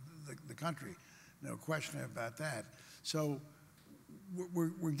around the country, no question about that. So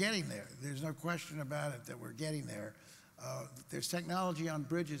we're getting there. There's no question about it that we're getting there. There's technology on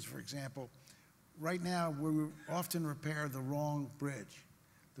bridges, for example. Right now, we often repair the wrong bridge,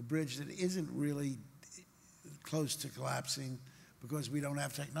 the bridge that isn't really close to collapsing because we don't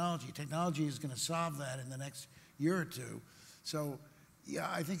have technology. Technology is going to solve that in the next year or two. So, yeah,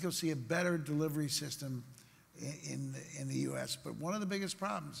 I think you'll see a better delivery system in the U.S. But one of the biggest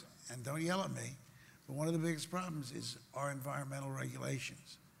problems, and don't yell at me, but one of the biggest problems is our environmental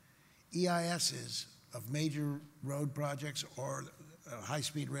regulations. EISs of major road projects or a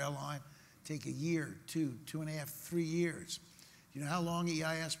high-speed rail line take a year, 2.5, 3 years. You know how long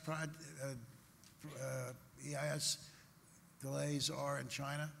EIS delays are in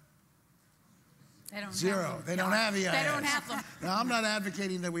China? They don't Zero. have them. They don't have EIS. They don't have them. Now, I'm not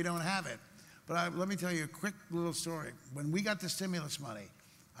advocating that we don't have it, but let me tell you a quick little story. When we got the stimulus money,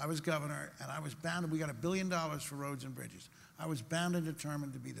 I was governor, and I was bound, we got $1 billion for roads and bridges. I was bound and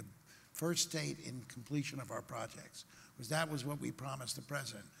determined to be the first state in completion of our projects, because that was what we promised the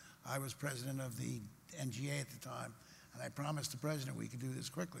president. I was president of the NGA at the time, and I promised the president we could do this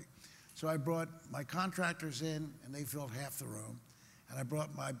quickly. So I brought my contractors in, and they filled half the room. And I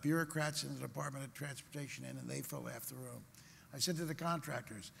brought my bureaucrats in the Department of Transportation in, and they filled half the room. I said to the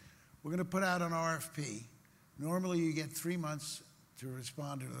contractors, we're going to put out an RFP. Normally, you get 3 months to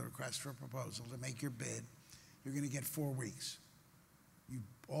respond to the request for a proposal to make your bid. You're going to get 4 weeks. You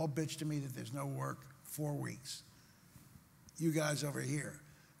all bitch to me that there's no work, 4 weeks. You guys over here,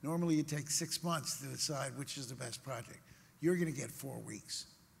 normally you take 6 months to decide which is the best project. You're going to get 4 weeks.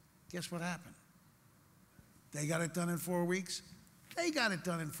 Guess what happened? They got it done in 4 weeks. They got it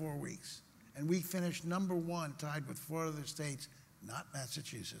done in 4 weeks. And we finished #1, tied with 4 other states, not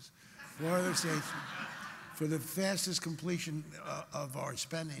Massachusetts, 4 other states, for the fastest completion of our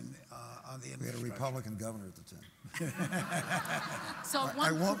spending on the infrastructure. We had a Republican governor at the time. So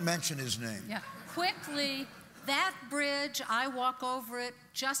I won't mention his name. Yeah. Quickly, that bridge, I walk over it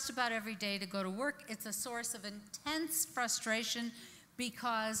just about every day to go to work. It's a source of intense frustration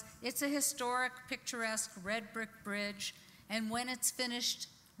because it's a historic, picturesque red brick bridge. And when it's finished,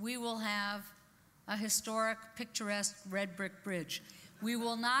 we will have a historic, picturesque red brick bridge. We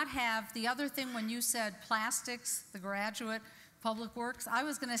will not have, the other thing when you said plastics, the graduate, public works, I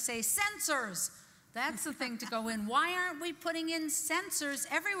was going to say sensors. That's the thing to go in. Why aren't we putting in sensors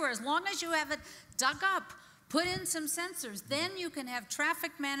everywhere? As long as you have it dug up, put in some sensors. Then you can have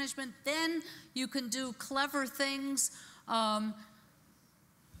traffic management. Then you can do clever things. Enough.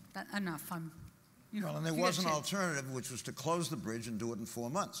 Well, and there was an alternative, which was to close the bridge and do it in 4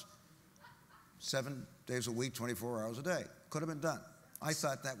 months. 7 days a week, 24 hours a day. Could have been done. I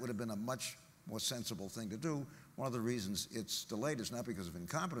thought that would have been a much more sensible thing to do. One of the reasons it's delayed is not because of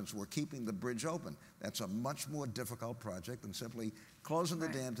incompetence. We're keeping the bridge open. That's a much more difficult project than simply closing the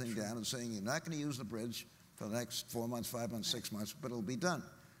damn thing down and saying you're not going to use the bridge for the next 4 months, 5 months, 6 months, but it'll be done.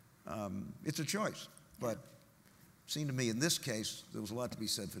 It's a choice. But it seemed to me in this case, there was a lot to be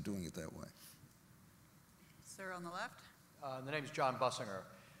said for doing it that way. Sir on the left. The name's John Bussinger.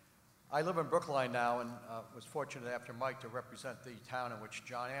 I live in Brookline now and was fortunate after Mike to represent the town in which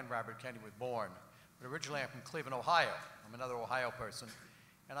John and Robert Kennedy were born. But originally I'm from Cleveland, Ohio. I'm another Ohio person.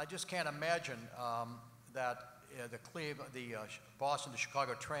 And I just can't imagine that the Boston to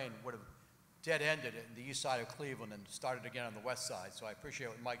Chicago train would have dead-ended in the east side of Cleveland and started again on the west side. So I appreciate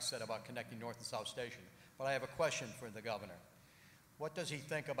what Mike said about connecting North and South Station. But I have a question for the governor. What does he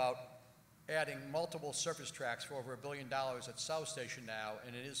think about adding multiple surface tracks for over $1 billion at South Station now,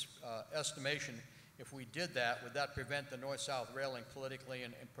 and in his estimation, if we did that, would that prevent the north-south railing politically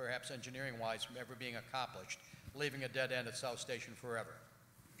and perhaps engineering-wise from ever being accomplished, leaving a dead end at South Station forever?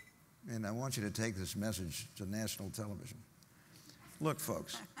 and I want you to take this message to national television. Look,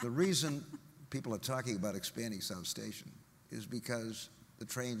 folks, the reason people are talking about expanding South Station is because the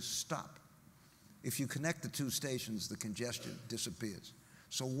trains stop. If you connect the two stations, the congestion disappears.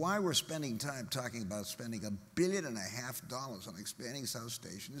 So why we're spending time talking about spending $1.5 billion on expanding South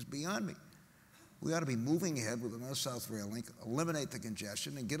Station is beyond me. We ought to be moving ahead with the North-South Rail Link, eliminate the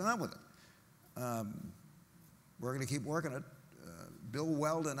congestion, and get on with it. We're going to keep working it. Bill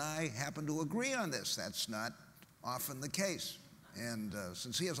Weld and I happen to agree on this. That's not often the case. And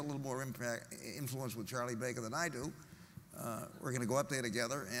since he has a little more influence with Charlie Baker than I do, we're going to go up there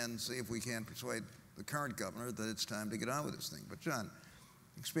together and see if we can persuade the current governor that it's time to get on with this thing. But John,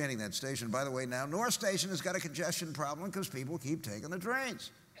 expanding that station, by the way, now North Station has got a congestion problem because people keep taking the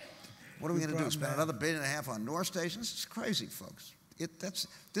trains. What are we going to do? Spend another $1.5 billion on North Stations? It's crazy, folks.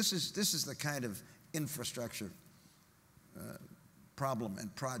 This is the kind of infrastructure problem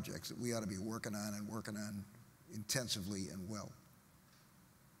and projects that we ought to be working on intensively and well.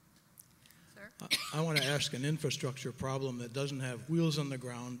 Sir? I want to ask an infrastructure problem that doesn't have wheels on the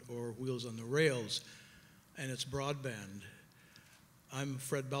ground or wheels on the rails, and it's broadband. I'm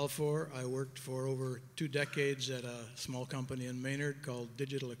Fred Balfour. I worked for over 2 decades at a small company in Maynard called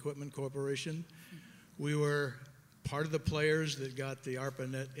Digital Equipment Corporation. We were part of the players that got the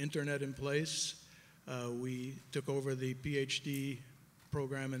ARPANET internet in place. We took over the PhD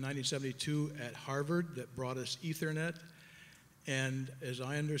program in 1972 at Harvard that brought us Ethernet. And as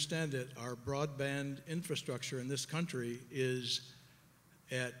I understand it, our broadband infrastructure in this country is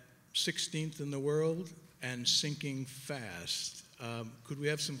at 16th in the world and sinking fast. Could we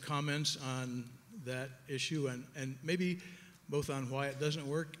have some comments on that issue and maybe both on why it doesn't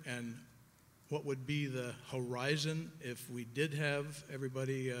work and what would be the horizon if we did have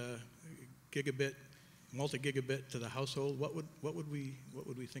everybody multi-gigabit to the household? What would we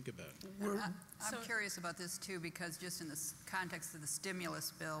think about? I'm curious about this too, because just in the context of the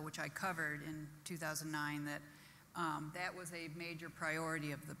stimulus bill, which I covered in 2009, that was a major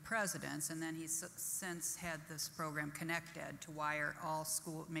priority of the president's, and then he's since had this program ConnectEd to wire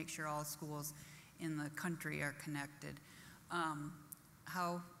make sure all schools in the country are connected.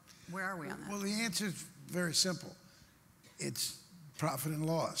 Where are we on that? Well, the answer is very simple. It's profit and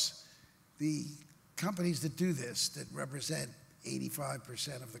loss. The companies that do this, that represent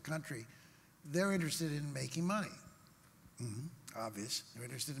 85% of the country, they're interested in making money. Obvious, they're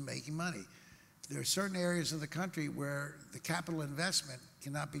interested in making money. There are certain areas of the country where the capital investment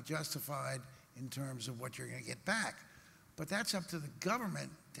cannot be justified in terms of what you're going to get back. But that's up to the government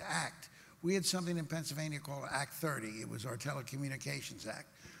to act. We had something in Pennsylvania called Act 30. It was our Telecommunications Act.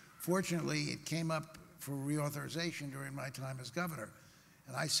 Fortunately, it came up for reauthorization during my time as governor.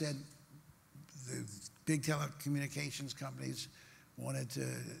 And I said the big telecommunications companies wanted to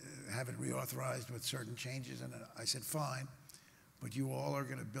have it reauthorized with certain changes. And I said, fine, but you all are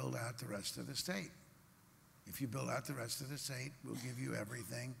going to build out the rest of the state. If you build out the rest of the state, we'll give you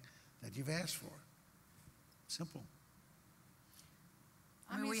everything that you've asked for. Simple.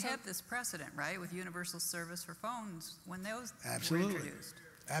 I mean, we have this precedent, right, with universal service for phones when those Absolutely. were introduced.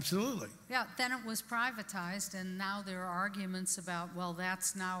 Absolutely. Yeah, then it was privatized, and now there are arguments about, well,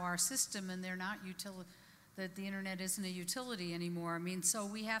 that's now our system, and they're not that the internet isn't a utility anymore. I mean, so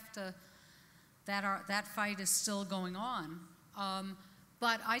we have to, that fight is still going on.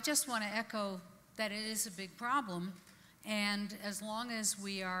 But I just want to echo that it is a big problem, and as long as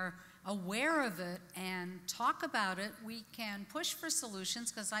we are aware of it and talk about it, we can push for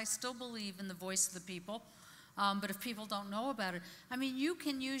solutions, because I still believe in the voice of the people. But if people don't know about it, I mean, you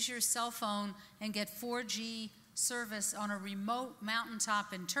can use your cell phone and get 4G service on a remote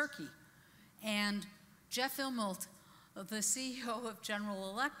mountaintop in Turkey. And Jeff Immelt, the CEO of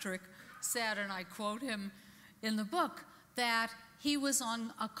General Electric, said, and I quote him in the book, that he was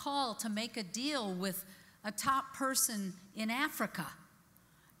on a call to make a deal with a top person in Africa.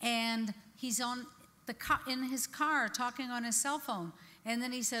 And he's in his car talking on his cell phone. And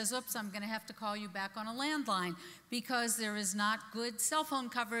then he says, oops, I'm going to have to call you back on a landline because there is not good cell phone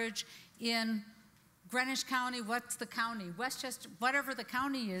coverage in Greenwich County. What's the county? Westchester, whatever the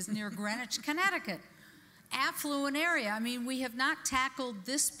county is near Greenwich, Connecticut. Affluent area. I mean, we have not tackled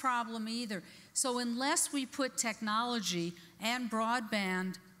this problem either. So unless we put technology and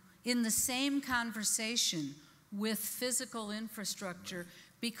broadband in the same conversation with physical infrastructure,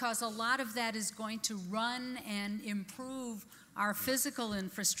 because a lot of that is going to run and improve our physical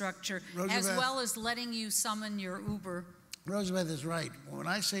infrastructure, Rosabeth, as well as letting you summon your Uber. Rosabeth is right. When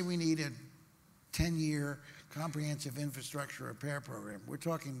I say we need a 10-year comprehensive infrastructure repair program, we're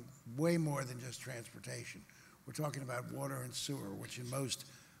talking way more than just transportation. We're talking about water and sewer, which in most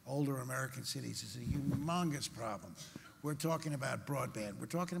older American cities is a humongous problem. We're talking about broadband. We're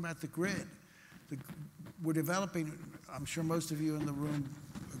talking about the grid. We're developing, I'm sure most of you in the room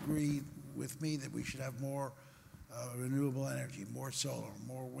agree with me that we should have more renewable energy, more solar,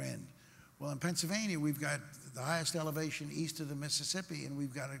 more wind. Well, in Pennsylvania, we've got the highest elevation east of the Mississippi, and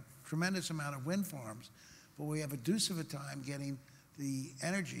we've got a tremendous amount of wind farms, but we have a deuce of a time getting the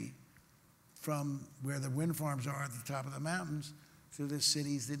energy from where the wind farms are at the top of the mountains to the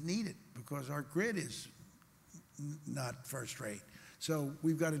cities that need it, because our grid is not first rate. So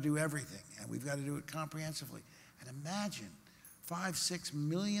we've got to do everything, and we've got to do it comprehensively. And imagine 5-6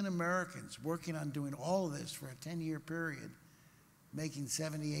 million Americans working on doing all of this for a 10-year period, making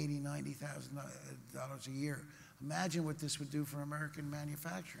 $70,000, $80,000, $90,000 a year. Imagine what this would do for American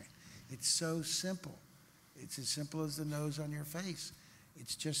manufacturing. It's so simple. It's as simple as the nose on your face.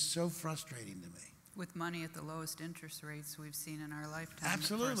 It's just so frustrating to me. With money at the lowest interest rates we've seen in our lifetime.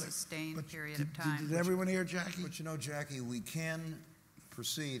 Absolutely. For a sustained period did, of time. Did everyone hear Jackie? But you know, Jackie, we can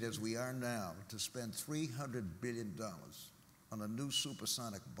proceed as we are now to spend $300 billion on a new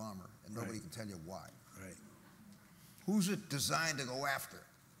supersonic bomber, and nobody can tell you why. Right. Who's it designed to go after?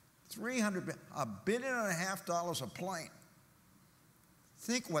 $1.5 billion a plane.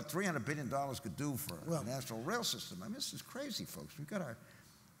 Think what $300 billion could do for a national rail system. I mean, this is crazy, folks. We've got our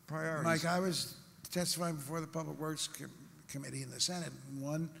priorities. Mike, I was testifying before the Public Works Committee in the Senate, and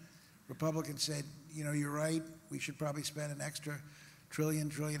one Republican said, you know, you're right, we should probably spend an extra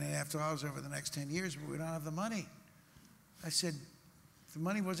 $1.5 trillion over the next 10 years, but we don't have the money. I said, the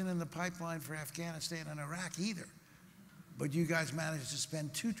money wasn't in the pipeline for Afghanistan and Iraq either, but you guys managed to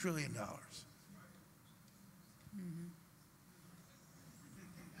spend $2 trillion.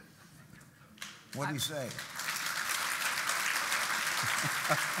 What do you say?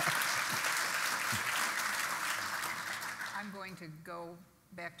 I'm going to go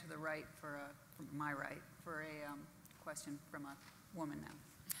back to the right from my right for a question from a woman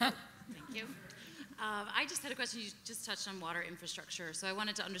now. Thank you. I just had a question. You just touched on water infrastructure. So I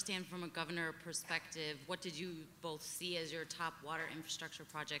wanted to understand from a governor perspective, what did you both see as your top water infrastructure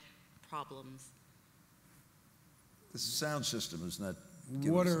project problems? The sound system is not...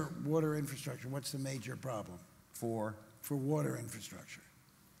 Water infrastructure, what's the major problem? For water infrastructure.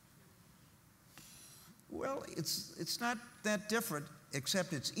 Well, it's not that different,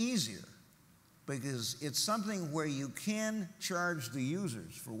 except it's easier, because it's something where you can charge the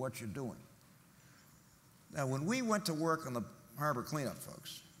users for what you're doing. Now, when we went to work on the harbor cleanup,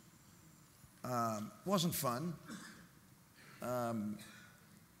 folks, wasn't fun,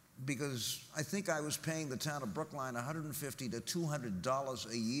 because I think I was paying the town of Brookline $150 to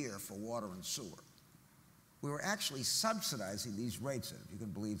 $200 a year for water and sewer. We were actually subsidizing these rates, if you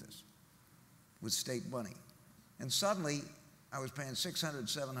can believe this, with state money. And suddenly, I was paying $600,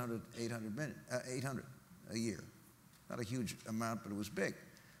 $700, $800 a year. Not a huge amount, but it was big.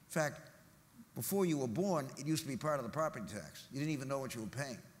 In fact, before you were born, it used to be part of the property tax. You didn't even know what you were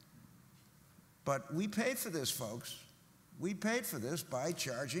paying. But we paid for this, folks. We paid for this by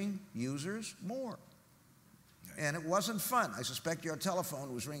charging users more. And it wasn't fun. I suspect your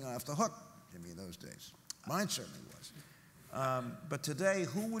telephone was ringing off the hook, Jimmy, in those days. Mine certainly was. But today,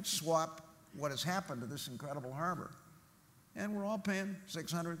 who would swap what has happened to this incredible harbor? And we're all paying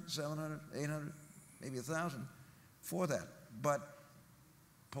 $600, $700, $800, maybe $1,000 for that. But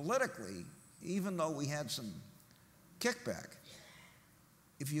politically, even though we had some kickback,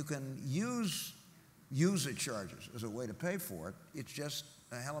 if you can use user charges as a way to pay for it, it's just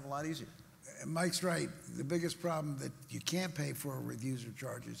a hell of a lot easier. Mike's right. The biggest problem that you can't pay for with user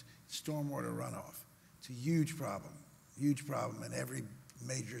charges is stormwater runoff. It's a huge problem in every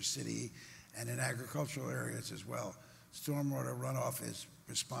major city and in agricultural areas as well. Stormwater runoff is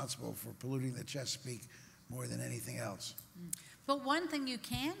responsible for polluting the Chesapeake more than anything else. But one thing you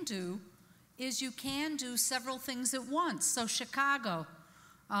can do is you can do several things at once. So Chicago,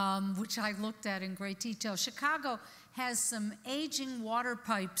 which I looked at in great detail, Chicago has some aging water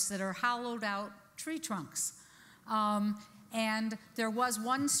pipes that are hollowed out tree trunks. And there was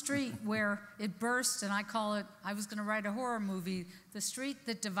one street where it burst, and I call it, I was going to write a horror movie, the street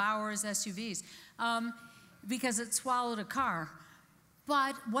that devours SUVs, because it swallowed a car.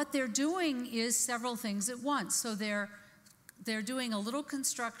 But what they're doing is several things at once. So they're doing a little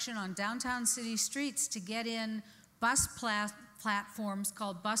construction on downtown city streets to get in bus platforms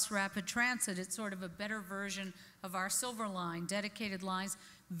called Bus Rapid Transit. It's sort of a better version of our Silver Line, dedicated lines,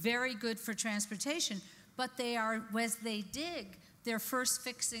 very good for transportation. But they are, as they dig, they're first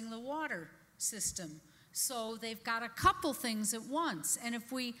fixing the water system. So they've got a couple things at once. And if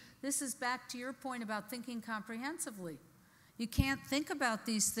this is back to your point about thinking comprehensively. You can't think about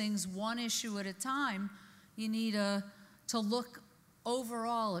these things one issue at a time. You need to look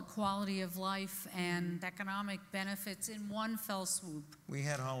overall at quality of life and economic benefits in one fell swoop. We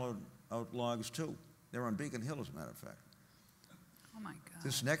had hollowed out logs too. They're on Beacon Hill, as a matter of fact. Oh my God.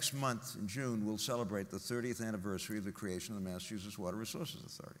 This next month in June, we'll celebrate the 30th anniversary of the creation of the Massachusetts Water Resources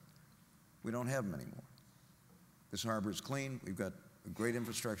Authority. We don't have them anymore. This harbor is clean. We've got a great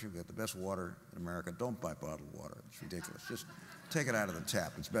infrastructure. We've got the best water in America. Don't buy bottled water. It's ridiculous. Just take it out of the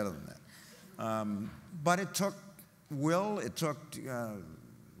tap. It's better than that. But it took will. It took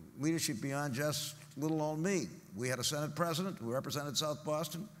leadership beyond just little old me. We had a Senate president who represented South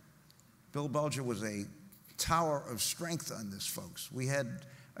Boston. Bill Bulger was a tower of strength on this, folks. We had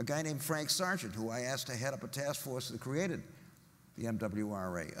a guy named Frank Sargent, who I asked to head up a task force that created the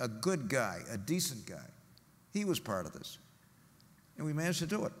MWRA. A good guy, a decent guy. He was part of this. And we managed to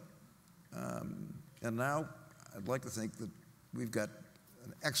do it. And now I'd like to think that we've got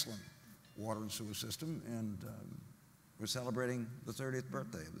an excellent water and sewer system, and we're celebrating the 30th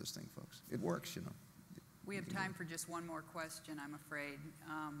birthday of this thing, folks. It works, you know. We have time for just one more question, I'm afraid.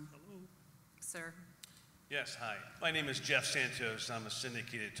 Hello. Sir? Yes, hi. My name is Jeff Santos. I'm a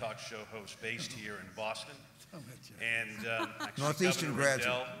syndicated talk show host based here in Boston. And actually Northeastern Governor graduate.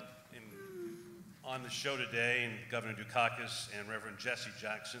 Rendell on the show today, and Governor Dukakis and Reverend Jesse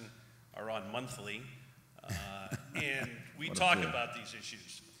Jackson are on monthly. And we talk about these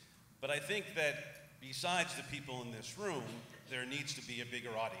issues. But I think that besides the people in this room, there needs to be a bigger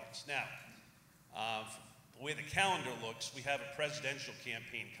audience. Now, the way the calendar looks, we have a presidential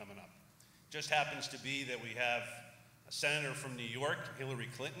campaign coming up. Just happens to be that we have a senator from New York, Hillary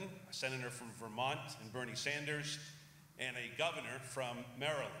Clinton, a senator from Vermont, and Bernie Sanders, and a governor from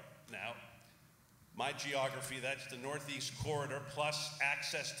Maryland. Now, my geography, that's the Northeast Corridor plus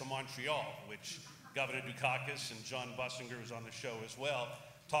access to Montreal, which Governor Dukakis and John Bussinger, who's on the show as well,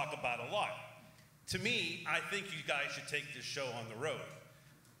 talk about a lot. To me, I think you guys should take this show on the road.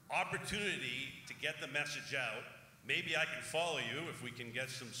 Opportunity to get the message out. Maybe I can follow you if we can get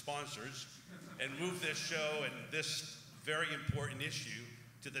some sponsors and move this show and this very important issue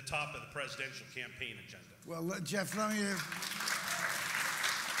to the top of the presidential campaign agenda. Well, Jeff, let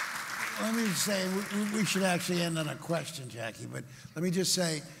me say, we should actually end on a question, Jackie, but let me just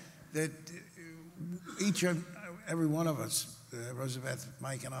say that each and every one of us, Rosabeth,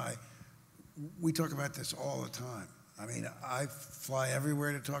 Mike, and I, we talk about this all the time. I mean, I fly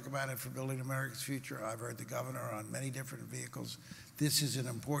everywhere to talk about it for Building America's Future. I've heard the governor on many different vehicles. This is an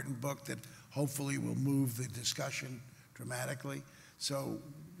important book that hopefully will move the discussion dramatically. So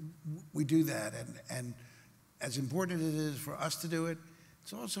we do that, and as important as it is for us to do it,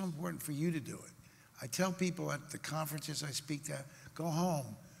 it's also important for you to do it. I tell people at the conferences I speak to, go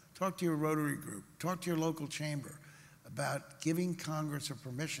home, talk to your Rotary group, talk to your local chamber about giving Congress a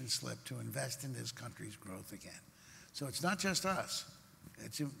permission slip to invest in this country's growth again. So it's not just us.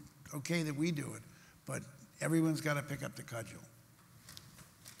 It's okay that we do it, but everyone's got to pick up the cudgel.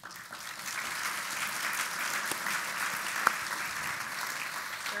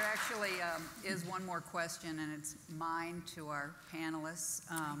 There actually is one more question, and it's mine to our panelists.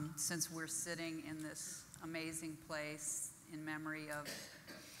 Since we're sitting in this amazing place in memory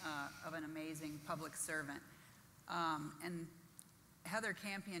of an amazing public servant. And Heather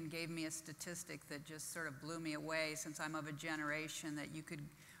Campion gave me a statistic that just sort of blew me away, since I'm of a generation that you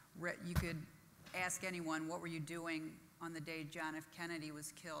could ask anyone, what were you doing on the day John F. Kennedy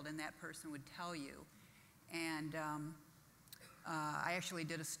was killed, and that person would tell you. And I actually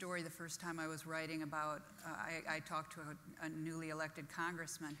did a story the first time I was writing about, I talked to a newly elected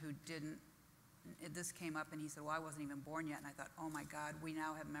congressman who didn't, this came up and he said, well, I wasn't even born yet. And I thought, oh my God, we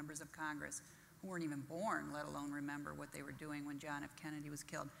now have members of Congress who weren't even born, let alone remember what they were doing when John F. Kennedy was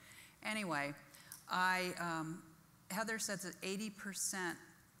killed. Anyway, Heather says that 80%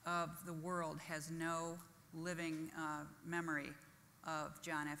 of the world has no living memory of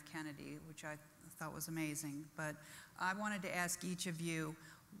John F. Kennedy, which I thought was amazing. But I wanted to ask each of you,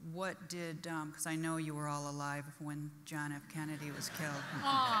 what did, because I know you were all alive when John F. Kennedy was killed.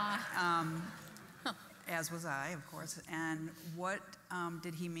 As was I, of course. And what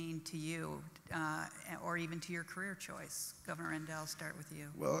did he mean to you, or even to your career choice? Governor Rendell, start with you.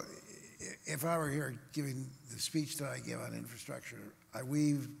 Well, if I were here giving the speech that I give on infrastructure, I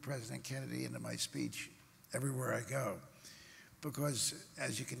weave President Kennedy into my speech everywhere I go. Because,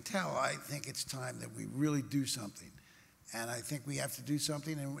 as you can tell, I think it's time that we really do something. And I think we have to do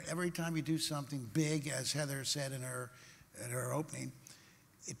something, and every time you do something big, as Heather said in her opening,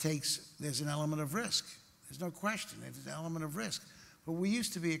 there's an element of risk. There's no question, there's an element of risk. But we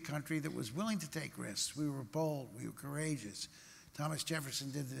used to be a country that was willing to take risks. We were bold. We were courageous. Thomas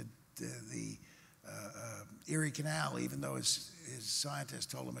Jefferson did the Erie Canal, even though his scientists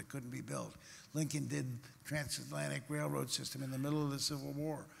told him it couldn't be built. Lincoln did transatlantic railroad system in the middle of the Civil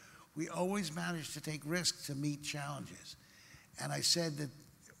War. We always managed to take risks to meet challenges. And I said that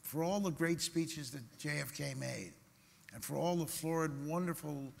for all the great speeches that JFK made, and for all the florid,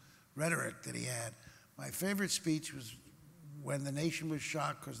 wonderful rhetoric that he had, my favorite speech was when the nation was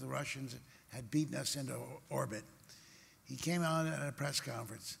shocked because the Russians had beaten us into orbit. He came on at a press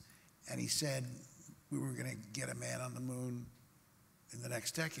conference and he said we were going to get a man on the moon in the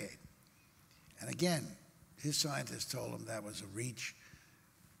next decade. And again, his scientists told him that was a reach.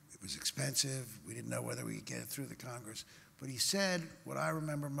 It was expensive. We didn't know whether we could get it through the Congress. But he said what I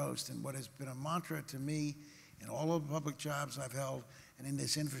remember most and what has been a mantra to me in all of the public jobs I've held and in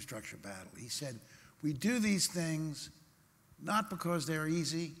this infrastructure battle. He said, we do these things not because they're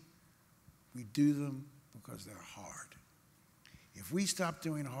easy, we do them because they're hard. If we stop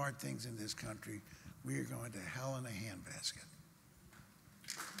doing hard things in this country, we are going to hell in a handbasket.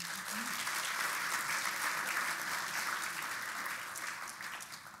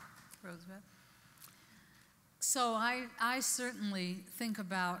 Rosabeth? So I certainly think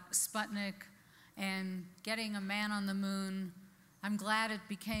about Sputnik and getting a man on the moon. I'm glad it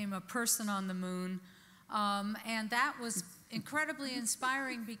became a person on the moon. And that was incredibly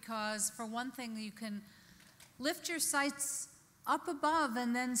inspiring because, for one thing, you can lift your sights up above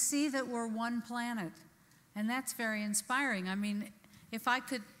and then see that we're one planet. And that's very inspiring. I mean, if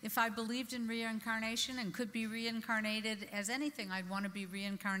I believed in reincarnation and could be reincarnated as anything, I'd want to be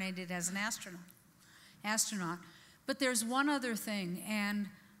reincarnated as an astronaut. But there's one other thing, and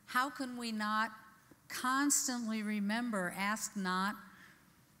how can we not constantly remember, ask not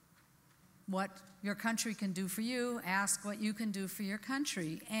what your country can do for you, ask what you can do for your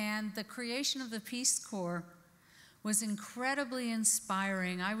country. And the creation of the Peace Corps was incredibly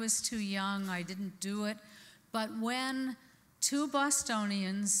inspiring. I was too young, I didn't do it, but when two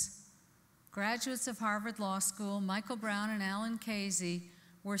Bostonians, graduates of Harvard Law School, Michael Brown and Alan Casey,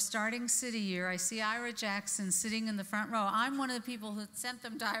 were starting City Year. I see Ira Jackson sitting in the front row. I'm one of the people who sent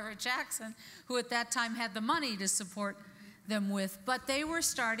them to Ira Jackson, who at that time had the money to support them with. But they were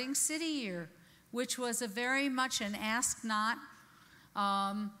starting City Year, which was a very much an ask not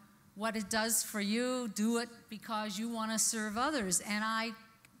what it does for you, do it because you want to serve others. And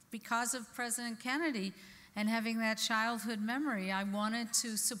because of President Kennedy and having that childhood memory, I wanted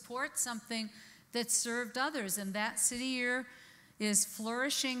to support something that served others. And that City Year is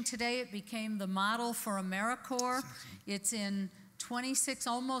flourishing today. It became the model for AmeriCorps. It's in 26,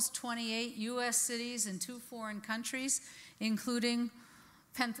 almost 28 U.S. cities and 2 foreign countries, including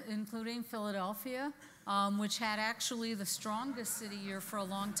Philadelphia, which had actually the strongest City Year for a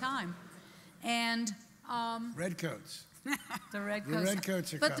long time. And Redcoats. The Redcoats. The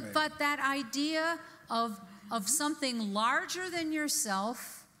Redcoats are coming. But that idea of something larger than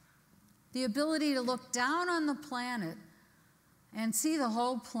yourself, the ability to look down on the planet and see the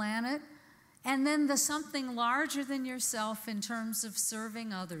whole planet, and then the something larger than yourself in terms of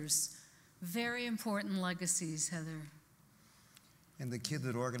serving others. Very important legacies, Heather. And the kid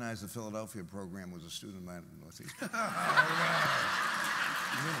that organized the Philadelphia program was a student of mine in the Northeast.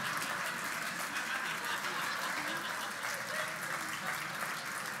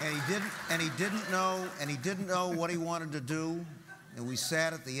 And he didn't know what he wanted to do. And we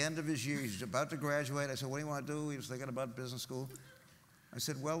sat at the end of his year. He was about to graduate. I said, "What do you want to do?" He was thinking about business school. I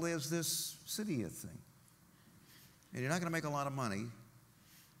said, "Well, there's this City Year thing. And you're not going to make a lot of money,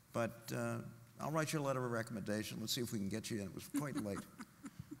 but I'll write you a letter of recommendation. Let's see if we can get you in." It was quite late.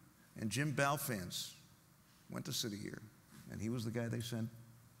 And Jim Balfance went to City Year, and he was the guy they sent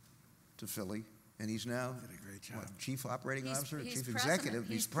to Philly. And he's now did a great job. What, chief operating officer, he's chief president. executive.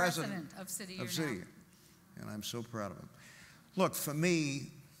 He's president of City Year of City now. Year. And I'm so proud of him. Look, for me,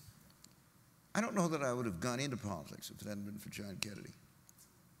 I don't know that I would have gone into politics if it hadn't been for John Kennedy.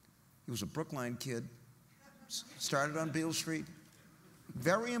 He was a Brookline kid, started on Beale Street.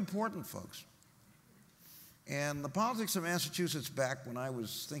 Very important, folks. And the politics of Massachusetts back when I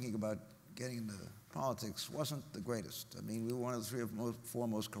was thinking about getting into politics wasn't the greatest. I mean, we were one of the 3 or 4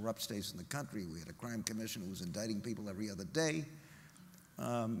 most corrupt states in the country. We had a crime commission who was indicting people every other day.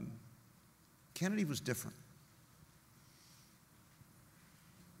 Kennedy was different.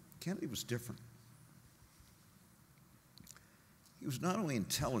 Kennedy was different. He was not only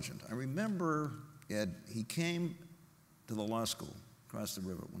intelligent. I remember, Ed, he came to the law school across the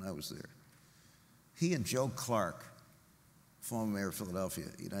river when I was there. He and Joe Clark, former mayor of Philadelphia,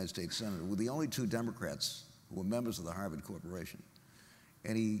 United States Senator, were the only 2 Democrats who were members of the Harvard Corporation.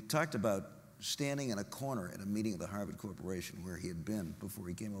 And he talked about standing in a corner at a meeting of the Harvard Corporation where he had been before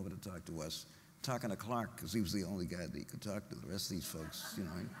he came over to talk to us, talking to Clark, because he was the only guy that he could talk to. The rest of these folks, you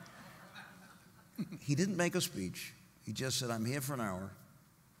know. He didn't make a speech. He just said, I'm here for an hour,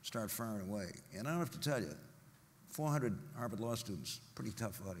 start firing away. And I don't have to tell you, 400 Harvard law students, pretty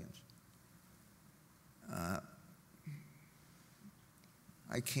tough audience.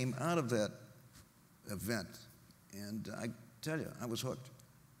 I came out of that event, and I tell you, I was hooked.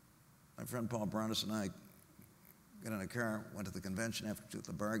 My friend Paul Brownus and I got in a car, went to the convention after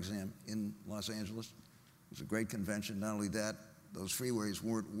the bar exam in Los Angeles. It was a great convention. Not only that, those freeways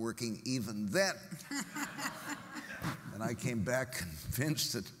weren't working even then. And I came back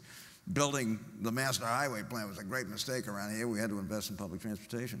convinced that building the master highway plan was a great mistake around here. We had to invest in public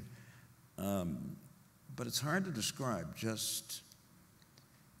transportation. But it's hard to describe just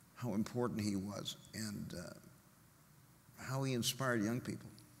how important he was and how he inspired young people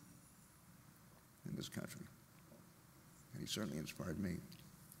in this country. And he certainly inspired me.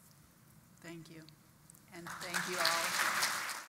 Thank you. And thank you all.